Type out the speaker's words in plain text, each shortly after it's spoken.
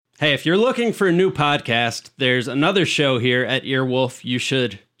Hey, if you're looking for a new podcast, there's another show here at Earwolf you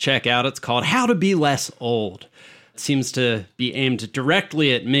should check out. It's called How to Be Less Old. It seems to be aimed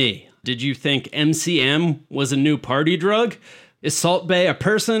directly at me. Did you think MCM was a new party drug? Is Salt Bay a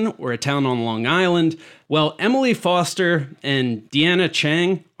person or a town on Long Island? Well, Emily Foster and Deanna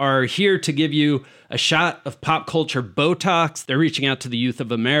Chang are here to give you a shot of pop culture Botox. They're reaching out to the youth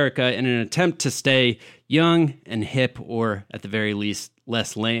of America in an attempt to stay young and hip, or at the very least,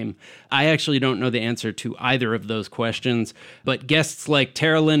 less lame. I actually don't know the answer to either of those questions, but guests like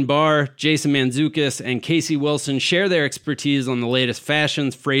Tara Lynn Barr, Jason Mantzoukas, and Casey Wilson share their expertise on the latest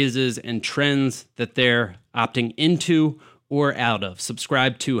fashions, phrases, and trends that they're opting into or out of.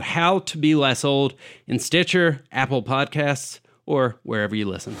 Subscribe to How to Be Less Old in Stitcher, Apple Podcasts, or wherever you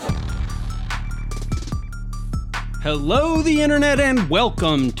listen. Hello, the internet, and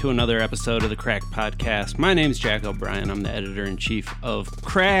welcome to another episode of the Cracked Podcast. My name's Jack O'Brien. I'm the editor-in-chief of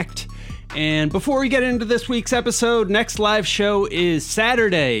Cracked. And before we get into this week's episode, next live show is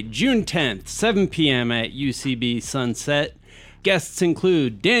Saturday, June 10th, 7 p.m. at UCB Sunset. Guests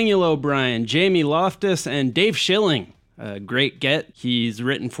include Daniel O'Brien, Jamie Loftus, and Dave Schilling. A great get. He's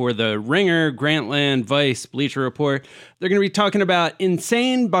written for The Ringer, Grantland, Vice, Bleacher Report. They're going to be talking about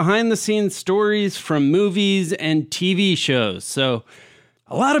insane behind-the-scenes stories from movies and TV shows. So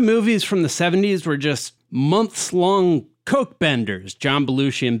a lot of movies from the 70s were just months-long coke benders. John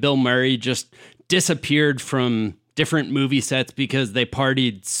Belushi and Bill Murray just disappeared from different movie sets because they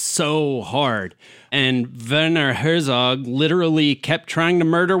partied so hard. And Werner Herzog literally kept trying to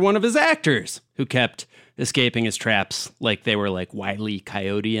murder one of his actors, who kept escaping his traps like they were like Wile E.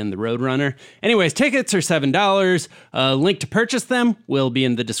 Coyote and the Roadrunner. Anyways, tickets are $7. A link to purchase them will be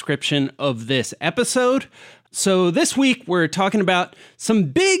in the description of this episode. So this week, we're talking about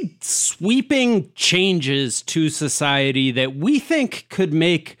some big sweeping changes to society that we think could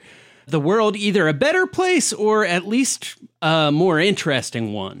make the world either a better place or at least a more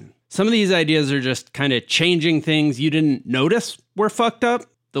interesting one. Some of these ideas are just kind of changing things you didn't notice were fucked up.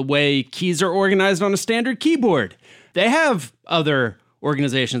 The way keys are organized on a standard keyboard. They have other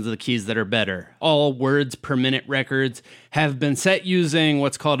organizations of the keys that are better. All words per minute records have been set using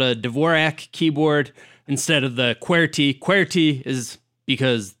what's called a Dvorak keyboard instead of the QWERTY. QWERTY is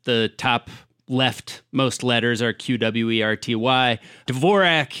because the top leftmost letters are QWERTY.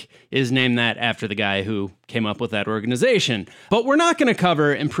 Dvorak is named that after the guy who came up with that organization. But we're not going to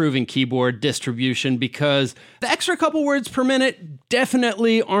cover improving keyboard distribution because the extra couple words per minute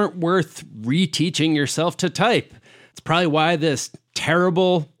definitely aren't worth reteaching yourself to type. It's probably why this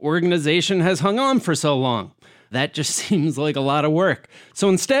terrible organization has hung on for so long. That just seems like a lot of work. So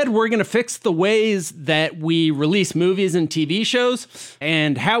instead, we're going to fix the ways that we release movies and TV shows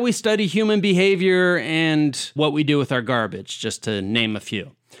and how we study human behavior and what we do with our garbage, just to name a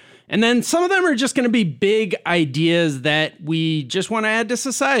few. And then some of them are just going to be big ideas that we just want to add to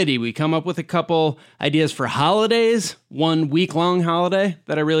society. We come up with a couple ideas for holidays, one week-long holiday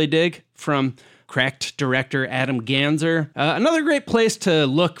that I really dig from Cracked director Adam Ganzer. Another great place to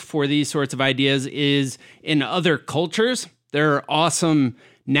look for these sorts of ideas is in other cultures. There are awesome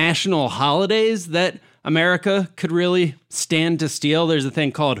national holidays that America could really stand to steal. There's a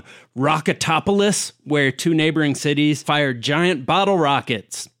thing called Rocketopolis, where two neighboring cities fire giant bottle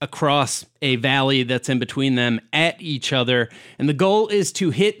rockets across a valley that's in between them at each other. And the goal is to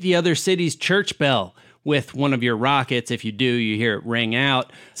hit the other city's church bell with one of your rockets. If you do, you hear it ring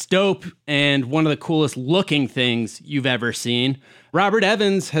out. It's dope and one of the coolest looking things you've ever seen. Robert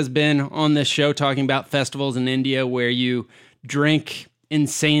Evans has been on this show talking about festivals in India where you drink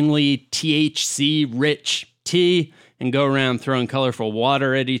insanely THC-rich tea and go around throwing colorful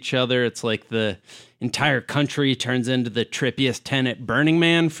water at each other. It's like the entire country turns into the trippiest tent at Burning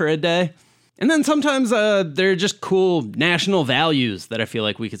Man for a day. And then sometimes there are just cool national values that I feel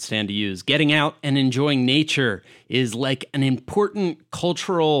like we could stand to use. Getting out and enjoying nature is like an important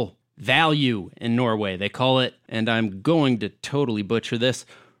cultural value in Norway. They call it, and I'm going to totally butcher this,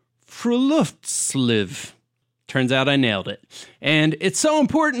 Friluftsliv. Turns out I nailed it. And it's so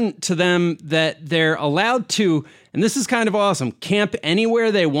important to them that they're allowed to, and this is kind of awesome, camp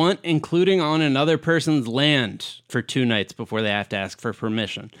anywhere they want, including on another person's land for 2 nights before they have to ask for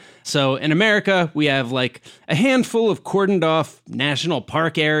permission. So in America, we have like a handful of cordoned off national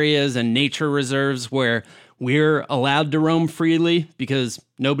park areas and nature reserves where we're allowed to roam freely because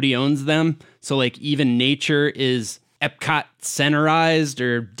nobody owns them. So like even nature is Epcot centerized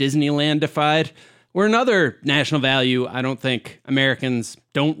or Disneylandified. Or another national value I don't think Americans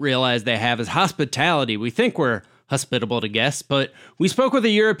don't realize they have is hospitality. We think we're hospitable to guests. But we spoke with a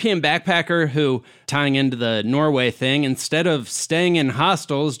European backpacker who, tying into the Norway thing, instead of staying in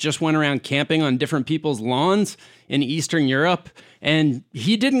hostels, just went around camping on different people's lawns in Eastern Europe. And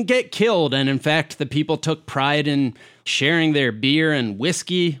he didn't get killed. And in fact, the people took pride in sharing their beer and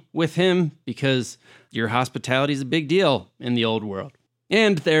whiskey with him because your hospitality is a big deal in the old world.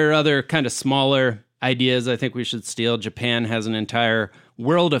 And there are other kind of smaller ideas I think we should steal. Japan has an entire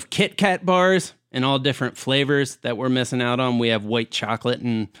world of Kit Kat bars in all different flavors that we're missing out on. We have white chocolate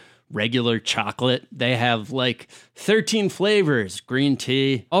and regular chocolate. They have like 13 flavors, green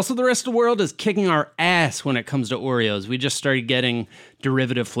tea. Also, the rest of the world is kicking our ass when it comes to Oreos. We just started getting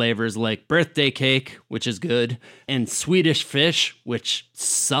derivative flavors like birthday cake, which is good, and Swedish fish, which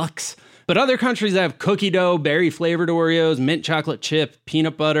sucks. But other countries have cookie dough, berry-flavored Oreos, mint chocolate chip,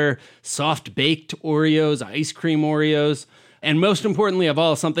 peanut butter, soft-baked Oreos, ice cream Oreos, and most importantly of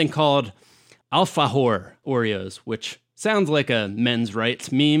all, something called alfajor Oreos, which sounds like a men's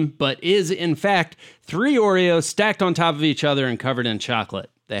rights meme, but is in fact 3 Oreos stacked on top of each other and covered in chocolate.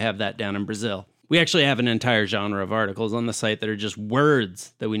 They have that down in Brazil. We actually have an entire genre of articles on the site that are just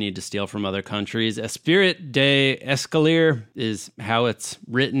words that we need to steal from other countries. Esprit de escalier is how it's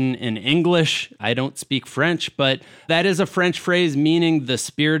written in English. I don't speak French, but that is a French phrase meaning the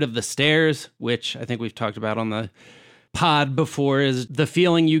spirit of the stairs, which I think we've talked about on the pod before, is the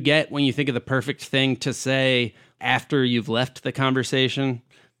feeling you get when you think of the perfect thing to say after you've left the conversation.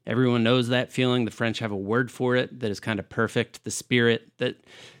 Everyone knows that feeling. The French have a word for it that is kind of perfect. The spirit that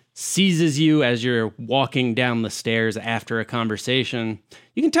seizes you as you're walking down the stairs after a conversation.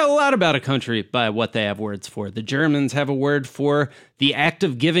 You can tell a lot about a country by what they have words for. The Germans have a word for the act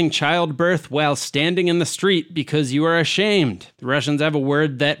of giving childbirth while standing in the street because you are ashamed. The Russians have a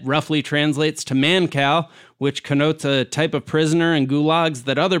word that roughly translates to mancow, which connotes a type of prisoner in gulags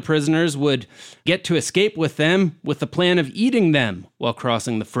that other prisoners would get to escape with them with the plan of eating them while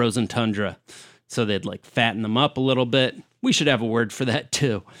crossing the frozen tundra. So they'd fatten them up a little bit. We should have a word for that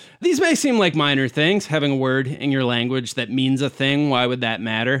too. These may seem like minor things, having a word in your language that means a thing. Why would that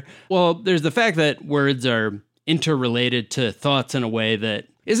matter? Well, there's the fact that words are interrelated to thoughts in a way that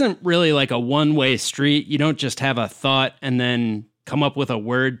isn't really like a one-way street. You don't just have a thought and then come up with a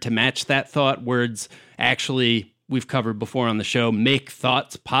word to match that thought. Words actually, we've covered before on the show, make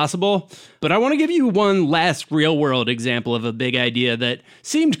thoughts possible. But I want to give you one last real-world example of a big idea that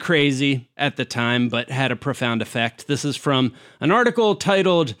seemed crazy at the time, but had a profound effect. This is from an article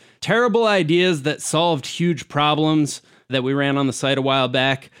titled Terrible Ideas That Solved Huge Problems that we ran on the site a while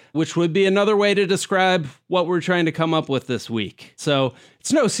back, which would be another way to describe what we're trying to come up with this week. So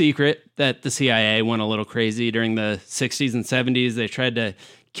it's no secret that the CIA went a little crazy during the 60s and 70s. They tried to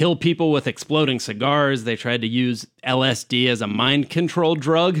kill people with exploding cigars. They tried to use LSD as a mind control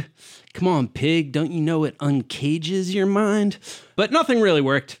drug. Come on, pig, don't you know it uncages your mind? But nothing really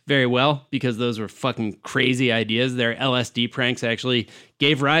worked very well because those were fucking crazy ideas. Their LSD pranks actually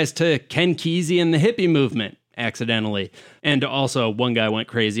gave rise to Ken Kesey and the hippie movement accidentally. And also one guy went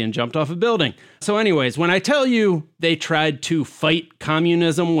crazy and jumped off a building. So anyways, when I tell you they tried to fight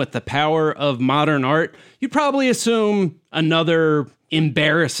communism with the power of modern art, you'd probably assume another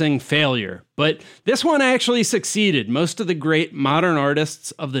embarrassing failure. But this one actually succeeded. Most of the great modern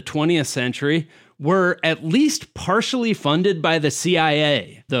artists of the 20th century were at least partially funded by the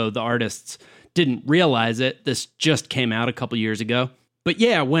CIA, though the artists didn't realize it. This just came out a couple years ago. But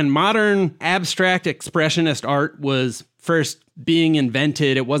yeah, when modern abstract expressionist art was first being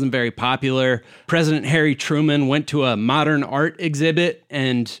invented, it wasn't very popular. President Harry Truman went to a modern art exhibit,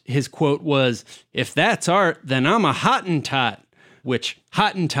 and his quote was, "If that's art, then I'm a Hottentot," which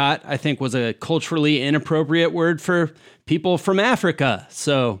Hottentot, I think, was a culturally inappropriate word for people from Africa.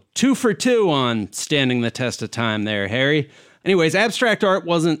 So 2 for 2 on standing the test of time there, Harry. Anyways, abstract art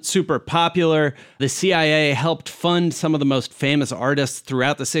wasn't super popular. The CIA helped fund some of the most famous artists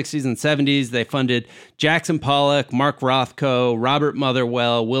throughout the 60s and 70s. They funded Jackson Pollock, Mark Rothko, Robert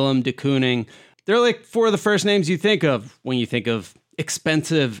Motherwell, Willem de Kooning. They're like 4 of the first names you think of when you think of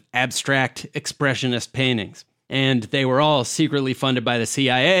expensive, abstract, expressionist paintings. And they were all secretly funded by the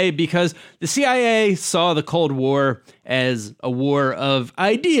CIA because the CIA saw the Cold War as a war of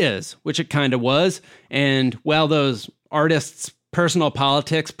ideas, which it kind of was. And while those artists' personal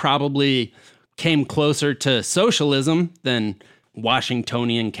politics probably came closer to socialism than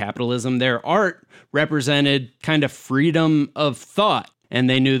Washingtonian capitalism, their art represented kind of freedom of thought. And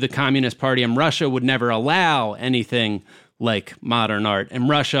they knew the Communist Party in Russia would never allow anything like modern art. In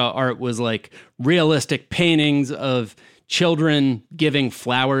Russia, art was like realistic paintings of children giving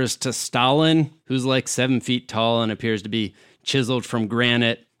flowers to Stalin, who's like 7 feet tall and appears to be chiseled from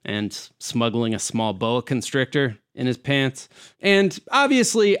granite, and smuggling a small boa constrictor in his pants. And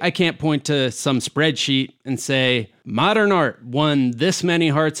obviously, I can't point to some spreadsheet and say, modern art won this many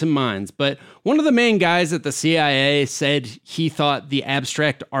hearts and minds. But one of the main guys at the CIA said he thought the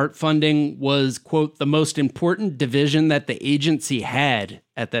abstract art funding was, quote, the most important division that the agency had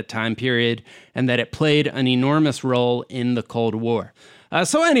at that time period, and that it played an enormous role in the Cold War.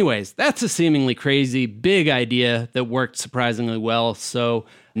 So anyways, that's a seemingly crazy, big idea that worked surprisingly well. So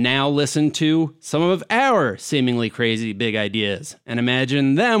now listen to some of our seemingly crazy, big ideas and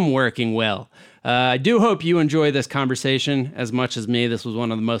imagine them working well. I do hope you enjoy this conversation as much as me. This was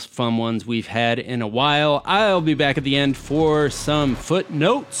one of the most fun ones we've had in a while. I'll be back at the end for some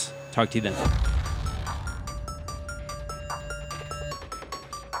footnotes. Talk to you then.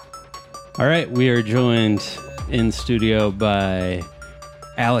 All right, we are joined in studio by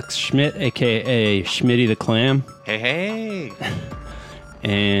Alex Schmidt, a.k.a. Schmitty the Clam. Hey.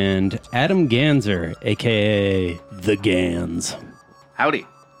 And Adam Ganser, a.k.a. The Gans. Howdy.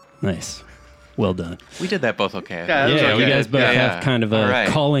 Nice. Well done. We did that both okay. Yeah, You guys both have kind of a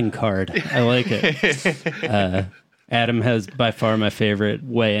calling card. I like it. Adam has by far my favorite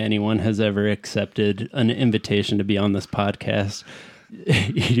way anyone has ever accepted an invitation to be on this podcast.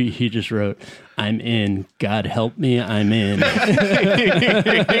 He just wrote, "I'm in. God help me, I'm in."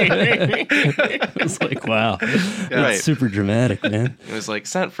 It was like, wow. That's super dramatic, man. It was like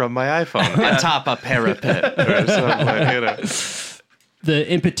sent from my iPhone atop a parapet or something, The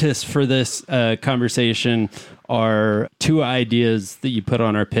impetus for this conversation are two ideas that you put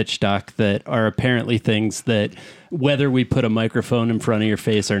on our pitch doc that are apparently things that, whether we put a microphone in front of your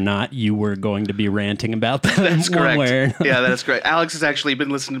face or not, you were going to be ranting about them. That's correct. Yeah, that's correct. Alex has actually been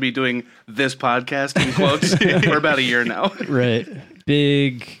listening to me doing this podcast, in quotes, for about a year now. Right.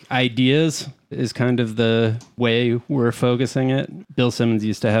 Big ideas is kind of the way we're focusing it. Bill Simmons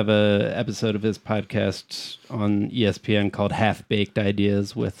used to have a episode of his podcast on ESPN called Half-Baked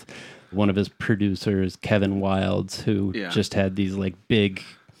Ideas with one of his producers, Kevin Wildes, who just had these like big,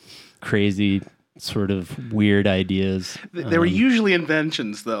 crazy, sort of weird ideas. They were usually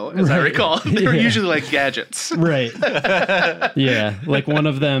inventions, though, as I recall. They were usually like gadgets. Right. Yeah. Like one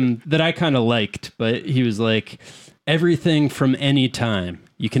of them that I kind of liked, but he was like, everything from any time.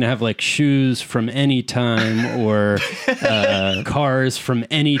 You can have like shoes from any time or cars from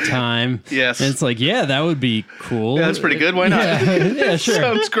any time. Yes. And it's like, yeah, that would be cool. Yeah, that's pretty good. Why not? Yeah, sure.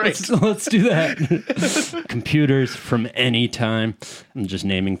 Sounds great. Let's do that. Computers from any time. I'm just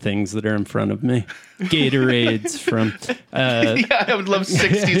naming things that are in front of me. Gatorades from... yeah, I would love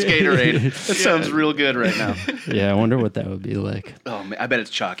 60s Gatorade. That sounds real good right now. Yeah, I wonder what that would be like. Oh, man, I bet it's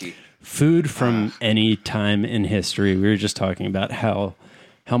chalky. Food from any time in history. We were just talking about how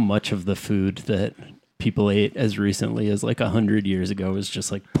much of the food that people ate as recently as like 100 years ago was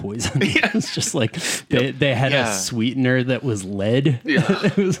just like poison. It's just like they had a sweetener that was lead. Yeah.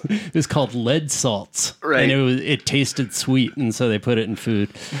 it was called lead salts. Right. And it tasted sweet, and so they put it in food.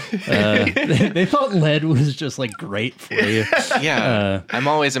 They thought lead was just like great for you. Yeah. I'm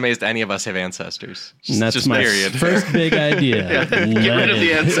always amazed any of us have ancestors. And that's my period. First big idea. Get rid of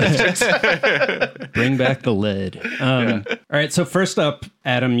the ancestors. Bring back the lead. All right, so first up,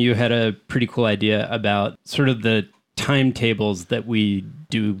 Adam, you had a pretty cool idea about sort of the timetables that we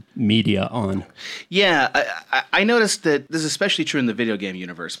do media on. Yeah, I noticed that this is especially true in the video game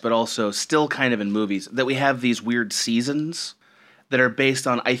universe, but also still kind of in movies, that we have these weird seasons that are based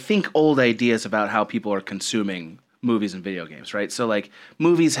on, I think, old ideas about how people are consuming movies and video games, right? So, like,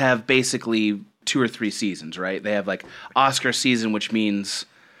 movies have basically 2 or 3 seasons, right? They have, like, Oscar season, which means...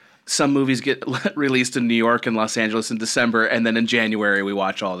 some movies get released in New York and Los Angeles in December, and then in January we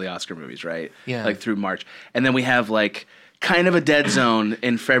watch all the Oscar movies, right? Yeah. Like through March. And then we have like kind of a dead zone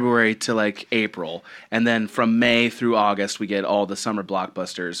in February to like April. And then from May through August we get all the summer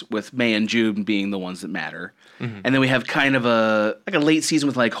blockbusters, with May and June being the ones that matter. Mm-hmm. And then we have kind of a late season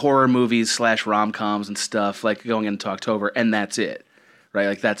with like horror movies / rom-coms and stuff like going into October, and that's it. Right?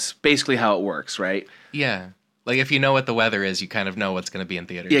 Like that's basically how it works, right? Yeah. Like, if you know what the weather is, you kind of know what's going to be in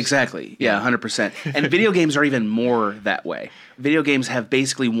theaters. Yeah, exactly. Yeah, 100%. And video games are even more that way. Video games have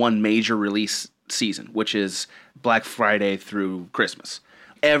basically one major release season, which is Black Friday through Christmas.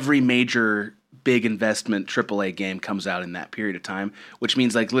 Every major big investment AAA game comes out in that period of time, which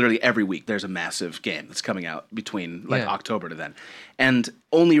means, like, literally every week there's a massive game that's coming out between, like, October to then. And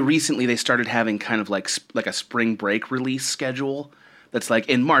only recently they started having kind of like a spring break release schedule. That's like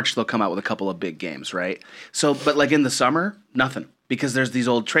in March, they'll come out with a couple of big games, right? So, but like in the summer, nothing. because there's these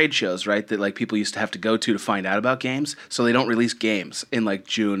old trade shows, right, that like people used to have to go to find out about games. So they don't release games in like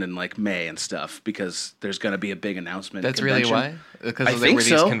June and like May and stuff because there's going to be a big announcement. That's really why? Because I think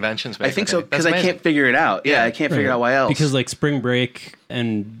so. These conventions. I think so because I can't figure it out. Yeah, I can't figure out why else. Because like spring break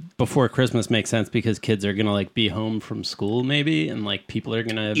and before Christmas makes sense because kids are going to like be home from school maybe and like people are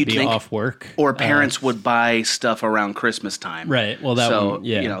going to be off work. Or parents would buy stuff around Christmas time. Right. Well,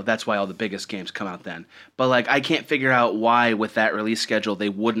 that's why all the biggest games come out then. But like I can't figure out why with that release schedule they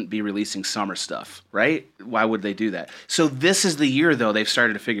wouldn't be releasing summer stuff, right? Why would they do that? So this is the year though they've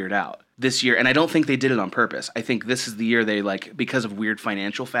started to figure it out. This year, and I don't think they did it on purpose. I think this is the year they like because of weird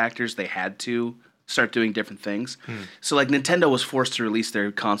financial factors they had to start doing different things. So like Nintendo was forced to release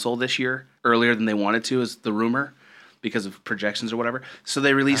their console this year earlier than they wanted to, is the rumor, because of projections or whatever. So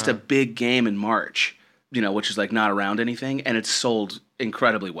they released a big game in March, which is like not around anything, and it's sold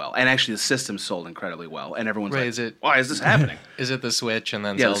incredibly well. And actually the system sold incredibly well. And everyone's why is this happening? Is it the Switch and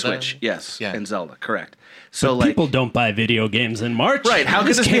then Zelda? The Switch, yes. Yeah. And Zelda, correct. So but people don't buy video games in March. Right. How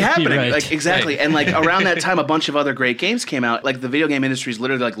could this be happening? Right. Like exactly. Right. And like around that time a bunch of other great games came out. Like the video game industry is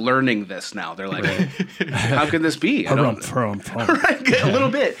literally like learning this now. They're like, how could this be? Right, a little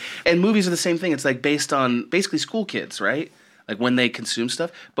bit. And movies are the same thing. It's like based on basically school kids, right? Like when they consume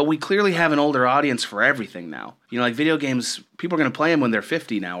stuff. But we clearly have an older audience for everything now. Like video games, people are going to play them when they're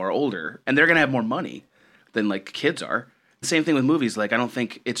 50 now or older, and they're going to have more money than like kids are. Same thing with movies. Like I don't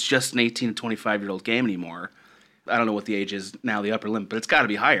think it's just an 18 to 25-year-old game anymore. I don't know what the age is now, the upper limit, but it's got to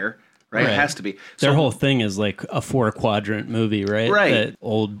be higher, right? It has to be. Their whole thing is like a 4-quadrant movie, right? Right. That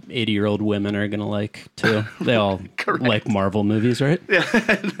old 80-year-old women are going to like too. They all like Marvel movies, right? Yeah.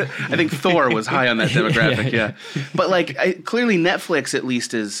 I think Thor was high on that demographic, yeah. But like clearly Netflix at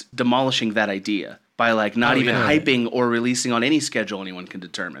least is demolishing that idea by like not even hyping or releasing on any schedule anyone can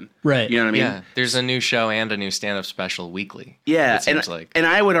determine. Right. You know what I mean? Yeah. There's a new show and a new stand-up special weekly. Yeah. And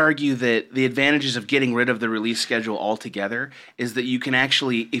I would argue that the advantages of getting rid of the release schedule altogether is that you can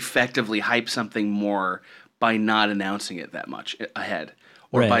actually effectively hype something more by not announcing it that much ahead.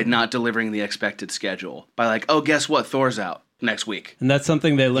 Or by not delivering the expected schedule. By like, oh, guess what? Thor's out next week. And that's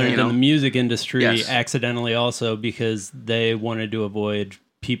something they learned in the music industry accidentally also because they wanted to avoid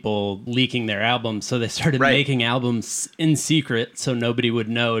people leaking their albums, so they started making albums in secret so nobody would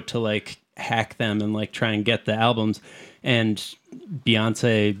know to like hack them and like try and get the albums. And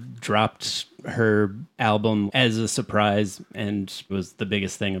Beyonce dropped her album as a surprise and was the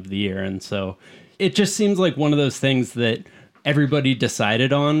biggest thing of the year. And so it just seems like one of those things that everybody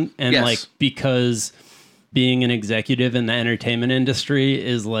decided on, and like because being an executive in the entertainment industry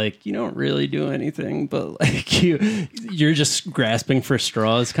is like, you don't really do anything, but like you're just grasping for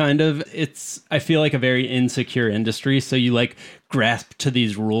straws kind of. I feel like a very insecure industry. So you like grasp to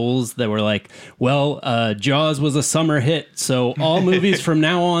these rules that were like, well, Jaws was a summer hit. So all movies from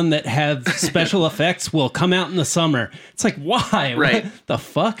now on that have special effects will come out in the summer. It's like, why? Right. What the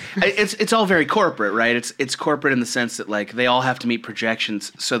fuck? It's all very corporate, right? It's corporate in the sense that like they all have to meet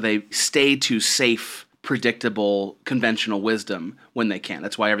projections. So they stay to safe, predictable, conventional wisdom when they can.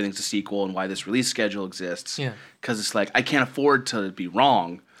 That's why everything's a sequel and why this release schedule exists. Yeah. Because it's like, I can't afford to be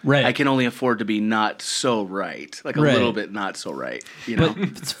wrong. Right. I can only afford to be not so right. Like a little bit not so right.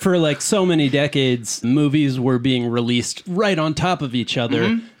 But for like so many decades, movies were being released right on top of each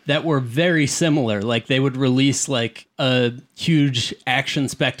other that were very similar. Like they would release like a huge action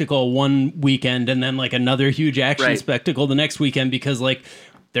spectacle one weekend and then like another huge action spectacle the next weekend because like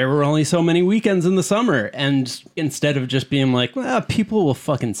there were only so many weekends in the summer. And instead of just being like, well, people will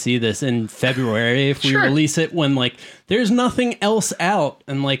fucking see this in February if we release it when like there's nothing else out.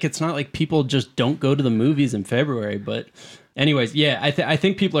 And like, it's not like people just don't go to the movies in February. But anyways, yeah, I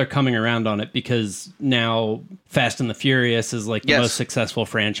think people are coming around on it because now Fast and the Furious is like the most successful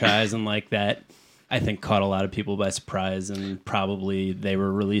franchise and like that. I think caught a lot of people by surprise, and probably they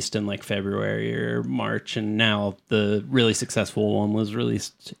were released in like February or March, and now the really successful one was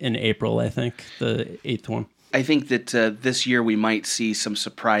released in April, I think, the 8th one. I think that this year we might see some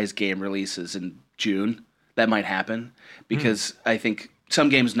surprise game releases in June. That might happen because I think some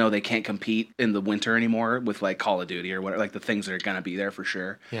games know they can't compete in the winter anymore with like Call of Duty or whatever, like the things that are going to be there for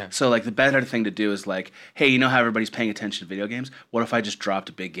sure. Yeah. So like the better thing to do is like, hey, you know how everybody's paying attention to video games? What if I just dropped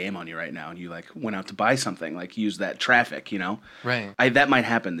a big game on you right now and you like went out to buy something, like use that traffic, you know? Right. That might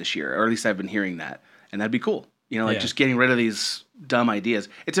happen this year, or at least I've been hearing that. And that'd be cool. You know, like just getting rid of these dumb ideas.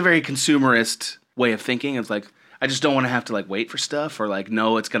 It's a very consumerist way of thinking. It's like, I just don't want to have to like wait for stuff or like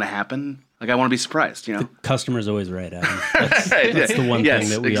know it's going to happen. Like, I want to be surprised, you know? The customer's always right, Adam. That's the one thing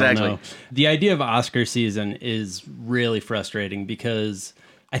that we all know. The idea of Oscar season is really frustrating because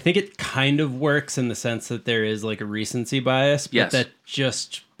I think it kind of works in the sense that there is like a recency bias, but Yes. that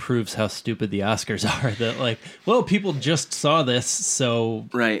just proves how stupid the Oscars are. That like, well, people just saw this, so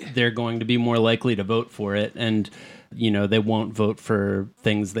Right. they're going to be more likely to vote for it. And, you know, they won't vote for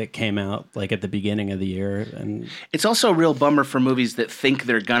things that came out like at the beginning of the year. And It's also a real bummer for movies that think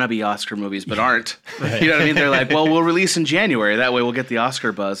they're gonna be Oscar movies but aren't. You know what I mean? They're like, well, we'll release in January. That way we'll get the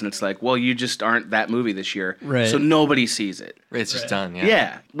Oscar buzz. And it's like, well, you just aren't that movie this year. Right. So nobody sees it. It's just done. Yeah.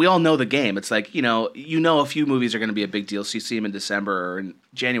 Yeah. We all know the game. It's like, you know a few movies are going to be a big deal, so you see them in December or in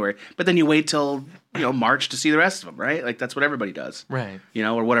January. But then you wait till, March to see the rest of them, right? Like, that's what everybody does. Right.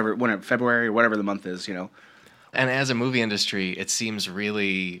 Or whenever, February or whatever the month is, And as a movie industry, it seems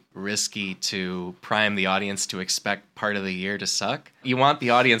really risky to prime the audience to expect part of the year to suck. You want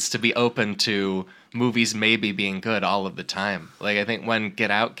the audience to be open to movies maybe being good all of the time. Like, I think when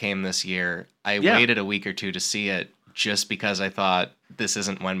Get Out came this year, I waited a week or two to see it just because I thought this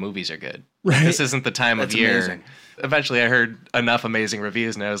isn't when movies are good. Right. This isn't the time That's of year. amazing. Eventually, I heard enough amazing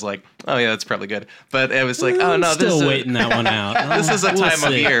reviews, and I was like, "Oh yeah, that's probably good." But it was like, "Oh no, still this is waiting that one out. this is a We'll time of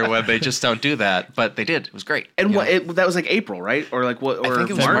see. year where they just don't do that." But they did. It was great. And you know? that was like April, right? Or like what? Or I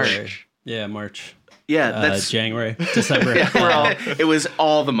think it was March? March. Yeah, March. Yeah, that's January, December. it was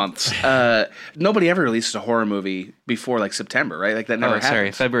all the months. Nobody ever releases a horror movie before like September, right? Like that never happens.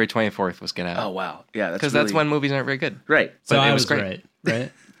 Sorry, February 24th was Get Out. Oh wow, yeah, Because that's when movies aren't very good. right. So But I it was was great. right,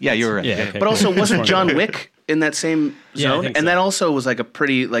 right? Yeah, you were right. Yeah, okay. But also, wasn't John Wick in that same Yeah, I zone? think And so. that also was like a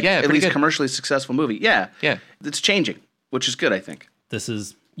pretty, at pretty least good. commercially successful movie. Yeah, Yeah. it's changing, which is good, I think. This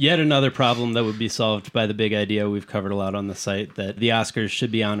is yet another problem that would be solved by the big idea we've covered a lot on the site, that the Oscars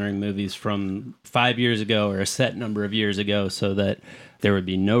should be honoring movies from 5 years ago or a set number of years ago, so that there would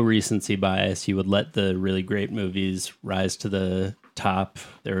be no recency bias. You would let the really great movies rise to the top.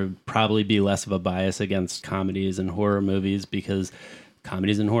 There would probably be less of a bias against comedies and horror movies, because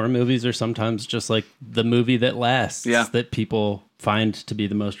comedies and horror movies are sometimes just like the movie that lasts, that people find to be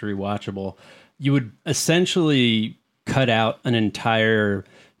the most rewatchable. You would essentially cut out an entire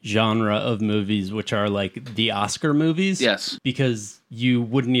genre of movies which are like the Oscar movies. Yes. Because you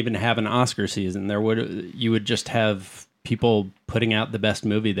wouldn't even have an Oscar season. You would just have people putting out the best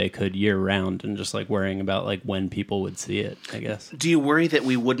movie they could year round and just like worrying about like when people would see it, I guess. Do you worry that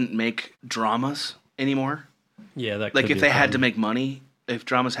we wouldn't make dramas anymore? Yeah, that Like could if be they a had to problem. make money, if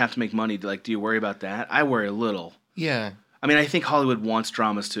dramas have to make money, like, do you worry about that? I worry a little. Yeah. I mean, I think Hollywood wants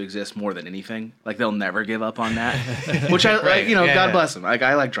dramas to exist more than anything. Like, they'll never give up on that. Which I, Right. God Yeah. bless them. Like,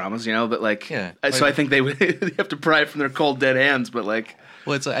 I like dramas, but like, Yeah. so I think they would they have to pry it from their cold dead hands. But like,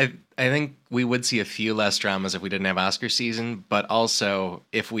 Well, I think we would see a few less dramas if we didn't have Oscar season, but also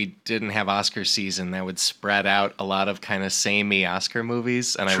if we didn't have Oscar season, that would spread out a lot of kind of samey Oscar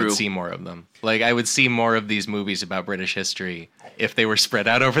movies, and I True. would see more of them. Like, I would see more of these movies about British history if they were spread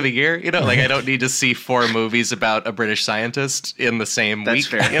out over the year. Like, I don't need to see 4 movies about a British scientist in the same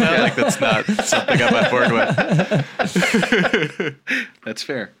That's week. fair. Like, that's not something I'm on board with. that's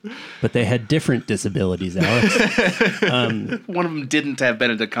fair. But they had different disabilities, Alex. One of them didn't have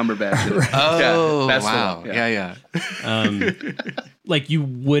Benedict Cumberbatch. Oh, that's the wow. one, Yeah. Like you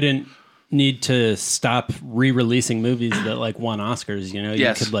wouldn't need to stop re-releasing movies that like won Oscars,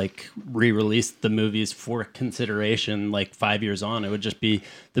 Yes. You could like re-release the movies for consideration like 5 years on. It would just be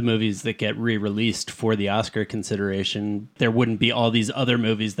the movies that get re-released for the Oscar consideration. There wouldn't be all these other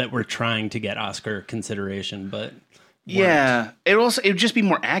movies that were trying to get Oscar consideration, but Yeah, it would just be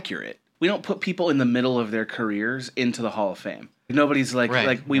more accurate. We don't put people in the middle of their careers into the Hall of Fame. Nobody's like,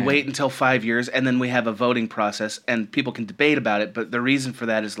 Right, we right. wait until 5 years and then we have a voting process and people can debate about it. But the reason for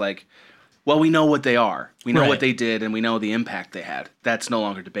that is like, well, we know what they are. We know Right. what they did and we know the impact they had. That's no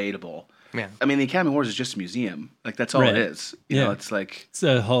longer debatable. Yeah. I mean, the Academy Awards is just a museum. Like, that's all Right. it is. Yeah. It's like, it's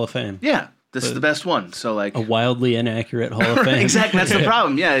a Hall of Fame. yeah, this is the best one. So like, A wildly inaccurate Hall of Fame. exactly, that's the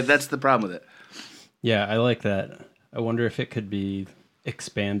problem. Yeah, that's the problem with it. Yeah, I like that. I wonder if it could be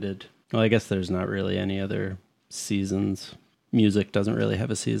expanded. Well, I guess there's not really any other seasons. Music doesn't really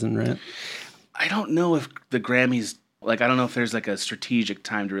have a season, right? I don't know if the Grammys, I don't know if there's like a strategic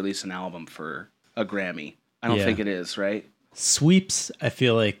time to release an album for a Grammy. I don't Yeah. think it is, right? Sweeps, I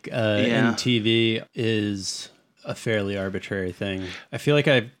feel like in Yeah. TV is a fairly arbitrary thing. I feel like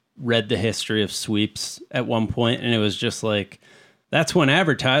I read the history of sweeps at one point, and it was just like, that's when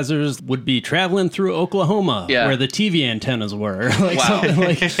advertisers would be traveling through Oklahoma, Yeah. where the TV antennas were. Like Wow. something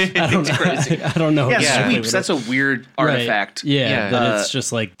like, I don't know. crazy. I don't know. Yeah, exactly sweeps, what that's a weird artifact. Right. Yeah, Yeah. that it's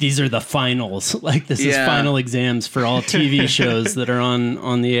just like, these are the finals. Like, this is Yeah. final exams for all TV shows that are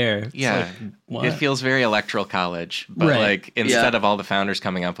on the air. It's Yeah. like, What? It feels very electoral college, but Right. like instead of all the founders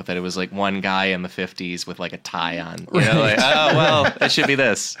coming up with it, it was like one guy in the 50s with like a tie on. You know, like, oh well, it should be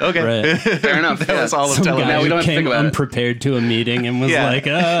this. Okay, Right. Fair enough. that was all of Some television. guy Now we don't who have to came think about it. unprepared to a meeting and was Yeah. like,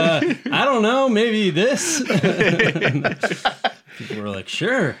 I don't know, maybe this. People were like,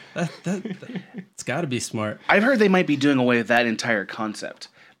 sure, it's got to be smart. I've heard they might be doing away with that entire concept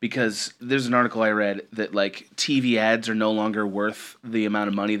because there's an article I read that like TV ads are no longer worth the amount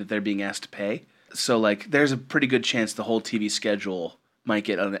of money that they're being asked to pay. So like there's a pretty good chance the whole TV schedule might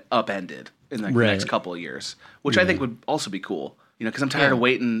get upended in like the next couple of years, which I think would also be cool. You know, because I'm tired of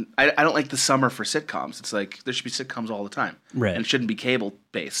waiting. I don't like the summer for sitcoms. It's like there should be sitcoms all the time. Right. And it shouldn't be cable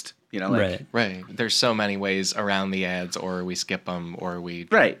based. You know, like, Right. There's so many ways around the ads, or we skip them, or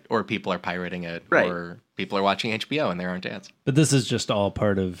or people are pirating it, or people are watching HBO and there aren't ads. But this is just all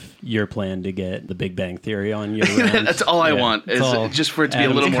part of your plan to get the Big Bang Theory on year round. That's all I want is all. just for it to be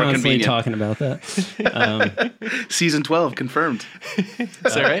Adam's a little more constantly convenient. talking about that. Season 12 confirmed. Is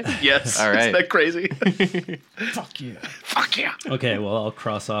that right? Yes. All right. Isn't that crazy? Fuck you. Fuck yeah. Okay, well, I'll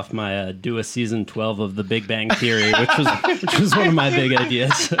cross off my do a season 12 of The Big Bang Theory, which was one of my big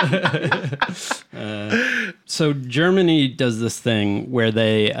ideas. So Germany does this thing where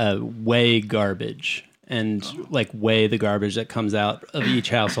they weigh garbage and like weigh the garbage that comes out of each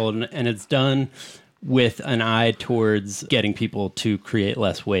household, and it's done with an eye towards getting people to create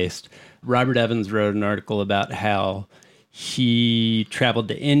less waste. Robert Evans wrote an article about how he traveled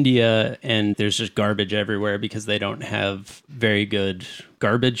to India and there's just garbage everywhere because they don't have very good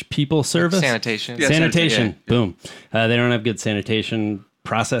garbage people service. Sanitation. Yeah, Sanitation. yeah. Boom. They don't have good sanitation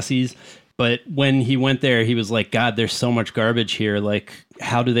processes. But when he went there, he was like, God, there's so much garbage here. Like,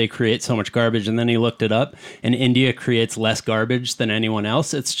 how do they create so much garbage? And then he looked it up, and India creates less garbage than anyone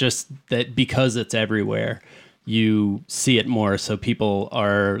else. It's just that because it's everywhere, you see it more, so people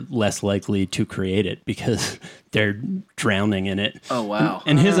are less likely to create it because they're drowning in it. Oh, wow.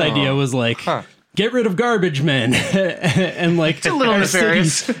 And his idea was like, get rid of garbage men. And like, it's a little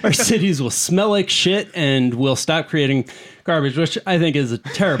nefarious. Our cities will smell like shit and we'll stop creating garbage, which I think is a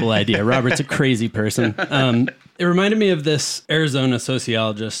terrible idea. Robert's a crazy person. It reminded me of this Arizona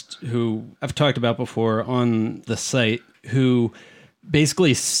sociologist who I've talked about before on the site, who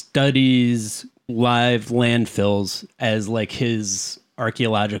basically studies live landfills as like his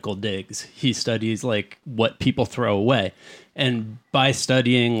archaeological digs. He studies like what people throw away. And by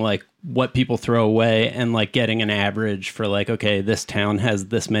studying like what people throw away and like getting an average for like, okay, this town has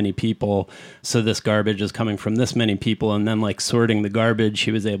this many people, so this garbage is coming from this many people, and then like sorting the garbage,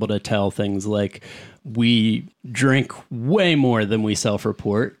 he was able to tell things like we drink way more than we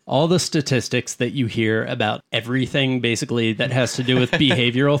self-report. All the statistics that you hear about everything basically that has to do with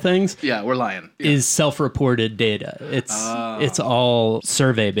behavioral things Yeah, we're lying. is self-reported data. It's all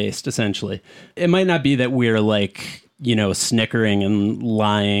survey-based, essentially. It might not be that we're like, you know, snickering and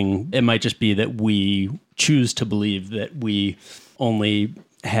lying. It might just be that we choose to believe that we only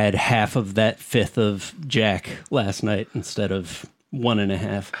had half of that fifth of Jack last night instead of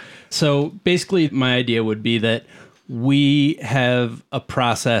 1.5. So basically, my idea would be that we have a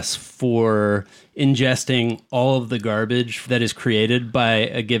process for ingesting all of the garbage that is created by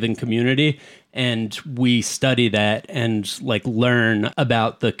a given community, and we study that and like learn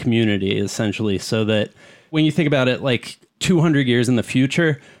about the community essentially, so that when you think about it, like 200 years in the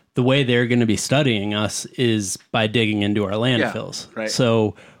future, the way they're going to be studying us is by digging into our landfills. Yeah, right.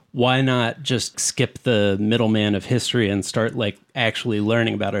 So why not just skip the middleman of history and start like actually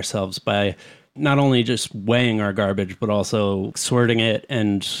learning about ourselves by not only just weighing our garbage, but also sorting it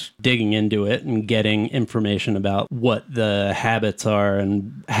and digging into it and getting information about what the habits are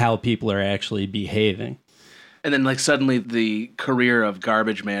and how people are actually behaving. And then, like, suddenly the career of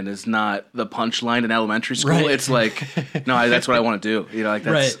garbage man is not the punchline in elementary school. Right. It's like, no, that's what I want to do. You know, like,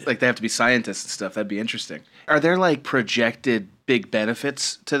 that's Right. like they have to be scientists and stuff. That'd be interesting. Are there, like, projected big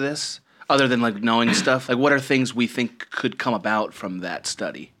benefits to this other than, like, knowing stuff? Like, what are things we think could come about from that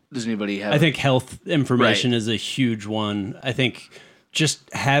study? Does anybody have? I think health information Right. is a huge one. I think just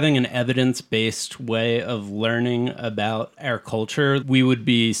having an evidence-based way of learning about our culture, we would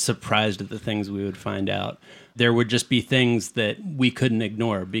be surprised at the things we would find out. There would just be things that we couldn't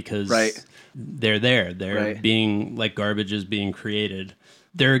ignore because Right. they're there. They're Right. being, like garbage is being created.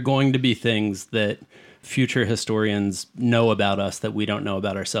 There are going to be things that future historians know about us that we don't know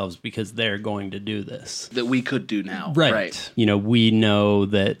about ourselves because they're going to do this. that we could do now. Right. You know, we know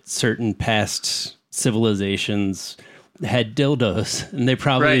that certain past civilizations had dildos, and they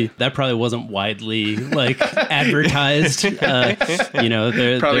probably Right. that probably wasn't widely like advertised. You know,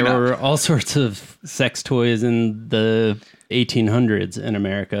 there Probably not. were all sorts of sex toys in the 1800s in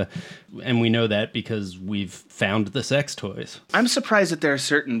America. And we know that because we've found the sex toys. I'm surprised that there are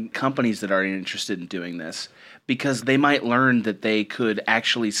certain companies that are interested in doing this because they might learn that they could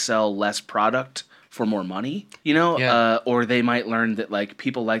actually sell less product for more money, or they might learn that like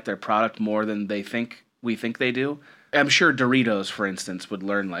people like their product more than we think they do. I'm sure Doritos, for instance, would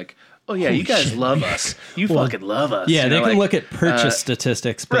learn like, oh yeah, you guys love us. You fucking love us. Yeah, they can look at purchase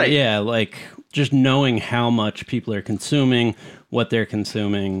statistics, but right. yeah, like just knowing how much people are consuming, what they're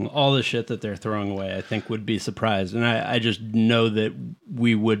consuming, all the shit that they're throwing away, I think would be surprised. And I just know that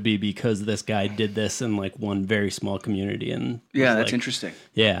we would be because this guy did this in like one very small community. And yeah, that's interesting.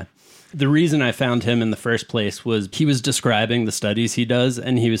 Yeah. The reason I found him in the first place was he was describing the studies he does,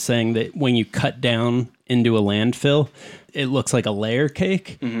 and he was saying that when you cut down into a landfill, it looks like a layer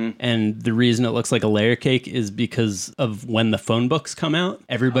cake. Mm-hmm. And the reason it looks like a layer cake is because of when the phone books come out,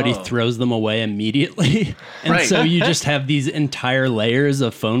 everybody throws them away immediately. And right. so you just have these entire layers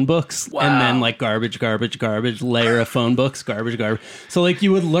of phone books. Wow. And then like garbage, layer of phone books, garbage. So like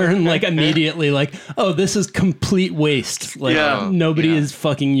you would learn like immediately like, oh, this is complete waste. Like nobody is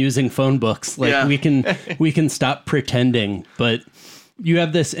fucking using phone books. Like we can stop pretending, but you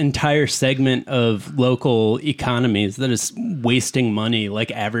have this entire segment of local economies that is wasting money, like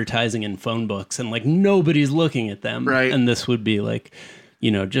advertising in phone books, and like nobody's looking at them. Right. And this would be like,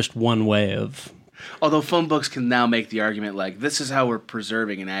 just one way of. Although phone books can now make the argument like, this is how we're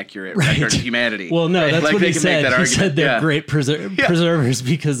preserving an accurate record of humanity. Well, no, that's like what he said. He said they're great Yeah. preservers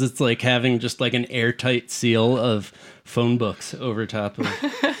because it's like having just like an airtight seal of phone books over top of.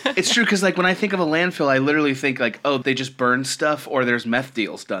 It's true because like when I think of a landfill, I literally think like, oh, they just burn stuff or there's meth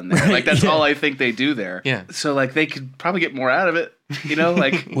deals done there. Like that's all I think they do there. Yeah. So like they could probably get more out of it.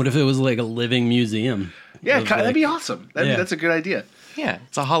 Like what if it was like a living museum? Yeah, that'd be awesome. That's a good idea. Yeah,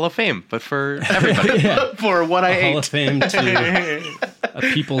 it's a Hall of Fame, but for everybody. For what I ate. Hall of Fame to a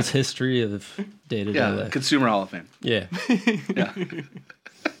people's history of day-to-day life. Consumer Hall of Fame. Yeah. Yeah.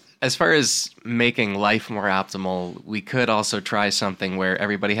 As far as making life more optimal, we could also try something where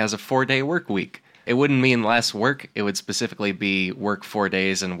everybody has a 4-day work week. It wouldn't mean less work. It would specifically be work 4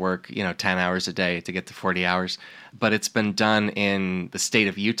 days and work, 10 hours a day to get to 40 hours. But it's been done in the state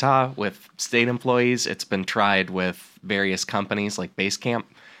of Utah with state employees. It's been tried with various companies like Basecamp.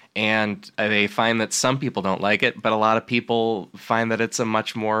 And they find that some people don't like it, but a lot of people find that it's a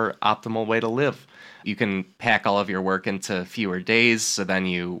much more optimal way to live. You can pack all of your work into fewer days, so then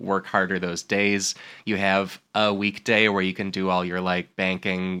you work harder those days. You have a weekday where you can do all your like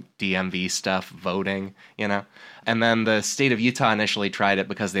banking, DMV stuff, voting, And then the state of Utah initially tried it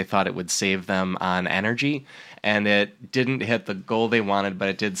because they thought it would save them on energy. And it didn't hit the goal they wanted, but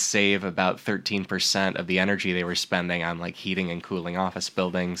it did save about 13% of the energy they were spending on like heating and cooling office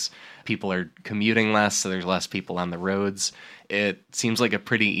buildings. People are commuting less, so there's less people on the roads. It seems like a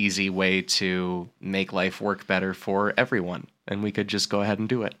pretty easy way to make life work better for everyone. And we could just go ahead and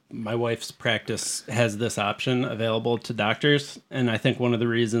do it. My wife's practice has this option available to doctors. And I think one of the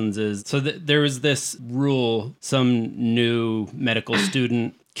reasons is, there was this rule, some new medical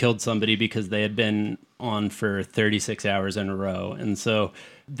student killed somebody because they had been on for 36 hours in a row. And so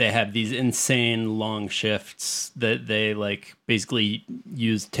they have these insane long shifts that they like basically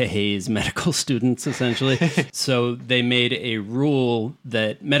use to haze medical students, essentially. So they made a rule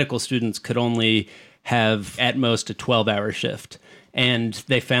that medical students could only have at most a 12-hour shift. And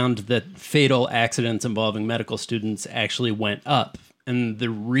they found that fatal accidents involving medical students actually went up. And the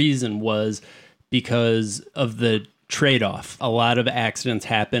reason was because of the trade-off. A lot of accidents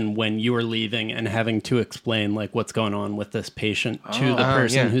happen when you are leaving and having to explain like what's going on with this patient to the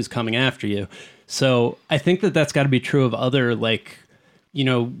person who's coming after you. So I think that that's got to be true of other like,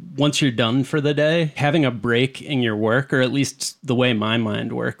 once you're done for the day, having a break in your work, or at least the way my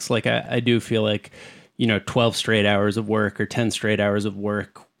mind works. Like I do feel like, 12 straight hours of work or 10 straight hours of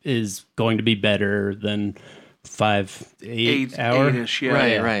work is going to be better than 8 hours. 8-ish,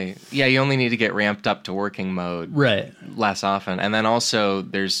 yeah. Right. Yeah, you only need to get ramped up to working mode less often. And then also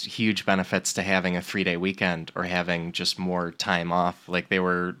there's huge benefits to having a 3-day weekend or having just more time off. Like they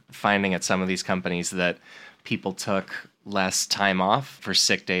were finding at some of these companies that people took less time off for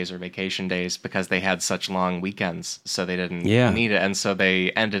sick days or vacation days because they had such long weekends, so they didn't need it. And so they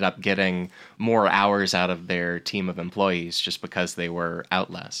ended up getting more hours out of their team of employees just because they were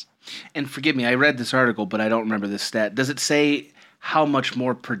out less. And forgive me, I read this article, but I don't remember this stat. Does it say how much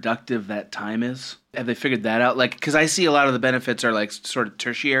more productive that time is? Have they figured that out? Like, because I see a lot of the benefits are like sort of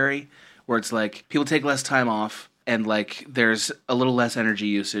tertiary, where it's like people take less time off and like there's a little less energy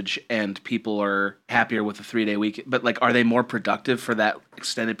usage and people are happier with a 3-day week. But like, are they more productive for that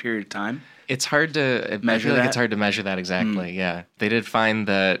extended period of time? It's hard to measure I feel like that. it's hard to measure that exactly. Yeah. They did find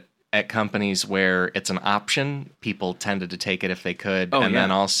that at companies where it's an option, people tended to take it if they could.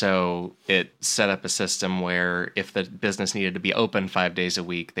 Then also it set up a system where if the business needed to be open 5 days a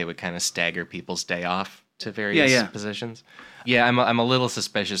week, they would kind of stagger people's day off to various positions. Yeah, I'm a little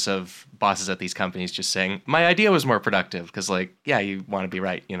suspicious of bosses at these companies just saying, my idea was more productive, because, like, yeah, you want to be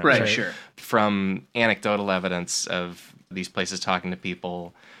right. You know, right, sure. From anecdotal evidence of these places talking to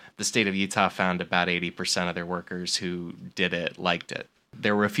people, the state of Utah found about 80% of their workers who did it liked it.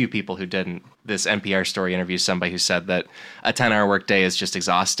 There were a few people who didn't. This NPR story interviews somebody who said that a 10-hour workday is just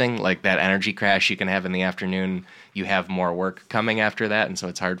exhausting. Like that energy crash you can have in the afternoon, you have more work coming after that, and so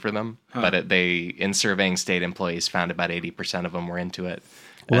it's hard for them. But in surveying state employees, found about 80% of them were into it.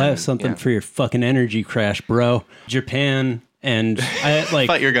 Well, I have something for your fucking energy crash, bro. Japan. And I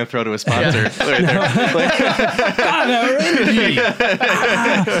thought you were going to throw to a sponsor.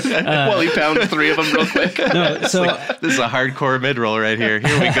 Well, he pound 3 of them real quick. No, so this is a hardcore mid-roll right here.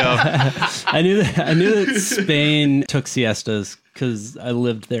 Here we go. I knew that Spain took siestas because I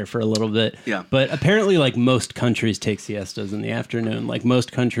lived there for a little bit. Yeah. But apparently, like, most countries take siestas in the afternoon. Like,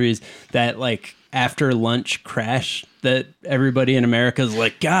 most countries that, like, after lunch crash that everybody in America is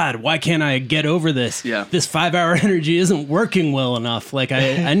like, God, why can't I get over this? Yeah. This 5-hour energy isn't working well enough. Like,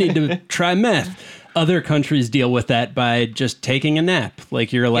 I need to try meth. Other countries deal with that by just taking a nap.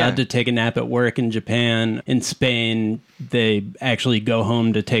 Like, you're allowed to take a nap at work in Japan. In Spain, they actually go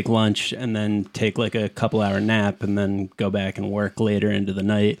home to take lunch and then take like a couple-hour nap and then go back and work later into the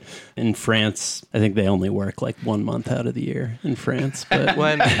night. In France, I think they only work like 1 month out of the year in France. But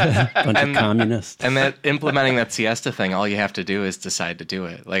bunch of communists. And that implementing that siesta thing, all you have to do is decide to do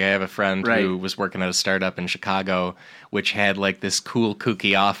it. Like, I have a friend who was working at a startup in Chicago, which had like this cool,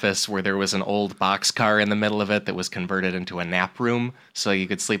 kooky office where there was an old boxcar in the middle of it that was converted into a nap room so you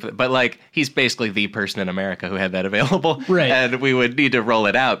could sleep. But like, he's basically the person in America who had that available. Right. And we would need to roll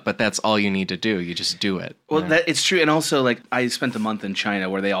it out, but that's all you need to do. You just do it. Well, it's true. And also, like, I spent a month in China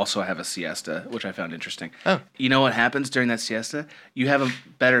where they also have a siesta, which I found interesting. Oh. You know what happens during that siesta? You have a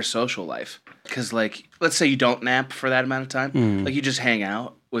better social life. Because, like, let's say you don't nap for that amount of time. Like, you just hang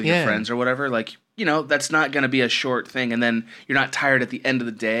out with your friends or whatever. Like, you know, that's not going to be a short thing. And then you're not tired at the end of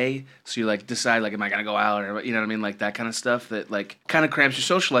the day. So you, like, decide, like, am I going to go out? Or, you know what I mean? Like, that kind of stuff that, like, kind of cramps your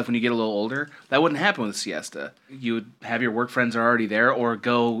social life when you get a little older. That wouldn't happen with a siesta. You would have your work friends are already there, or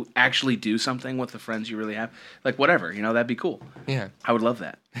go actually do something with the friends you really have. Like, whatever, you know, that'd be cool. Yeah. I would love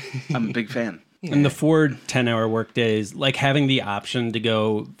that. I'm a big fan. Yeah. And the 4 10-hour work days, like having the option to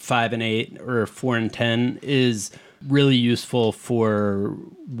go 5 and 8 or 4 and 10 is really useful for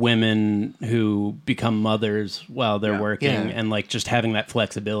women who become mothers while they're working. And like just having that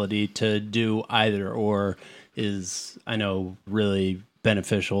flexibility to do either or is, I know, really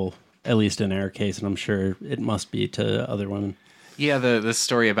beneficial, at least in our case, and I'm sure it must be to other women. Yeah, the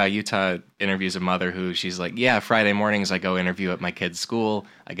story about Utah interviews a mother who she's like, yeah, Friday mornings I go interview at my kid's school.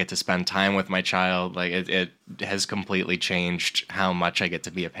 I get to spend time with my child. Like, it has completely changed how much I get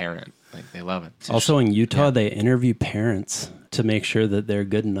to be a parent. Like, they love it. Also in Utah, they interview parents to make sure that they're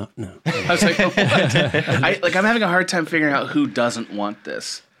good enough. No. I was like, what? I'm having a hard time figuring out who doesn't want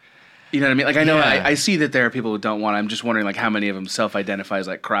this. You know what I mean? Like, I know I see that there are people who don't want it. I'm just wondering, like, how many of them self-identify as,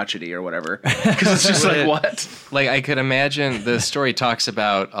 like, crotchety or whatever. Because it's just like, what? Like, I could imagine the story talks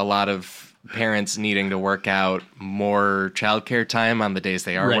about a lot of parents needing to work out more childcare time on the days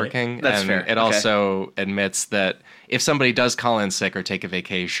they are working. That's and fair. It also admits that if somebody does call in sick or take a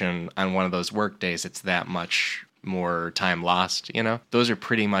vacation on one of those work days, it's that much more time lost, you know? Those are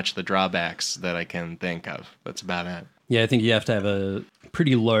pretty much the drawbacks that I can think of. That's about it. Yeah, I think you have to have a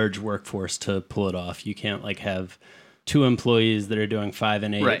pretty large workforce to pull it off. You can't like have 2 employees that are doing 5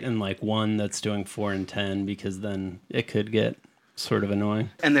 and 8 and like 1 that's doing 4 and 10, because then it could get sort of annoying.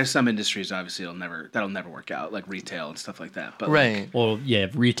 And there's some industries obviously that'll never work out, like retail and stuff like that. But Well, yeah,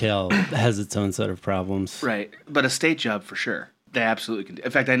 retail has its own set of problems. Right. But a state job for sure. They absolutely can do.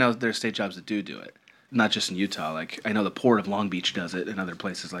 In fact, I know there's state jobs that do it. Not just in Utah. Like, I know the Port of Long Beach does it and other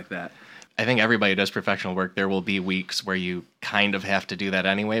places like that. I think everybody does professional work. There will be weeks where you kind of have to do that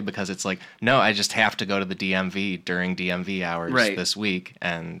anyway, because it's like, no, I just have to go to the DMV during DMV hours this week,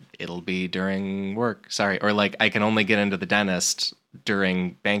 and it'll be during work. Sorry. Or like, I can only get into the dentist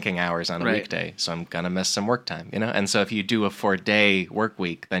during banking hours on a weekday, so I'm going to miss some work time, you know? And so if you do a 4-day work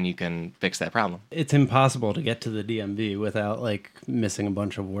week, then you can fix that problem. It's impossible to get to the DMV without like missing a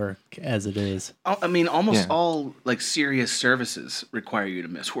bunch of work as it is. I mean, almost all like serious services require you to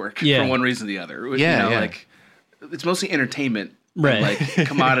miss work for one reason or the other. Like, it's mostly entertainment Right. Like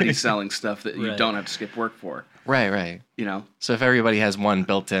commodity selling stuff that you Right. don't have to skip work for. Right. You know? So if everybody has one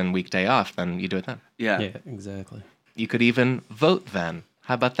built-in weekday off, then you do it then. Yeah. Yeah, exactly. You could even vote then.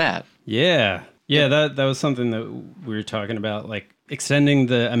 How about that? Yeah. Yeah, that was something that we were talking about, like extending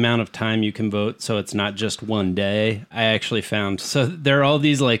the amount of time you can vote so it's not just one day. I actually found, so there are all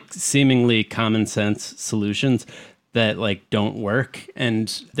these like seemingly common sense solutions that like don't work. And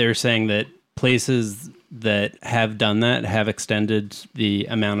they're saying that places that have done that have extended the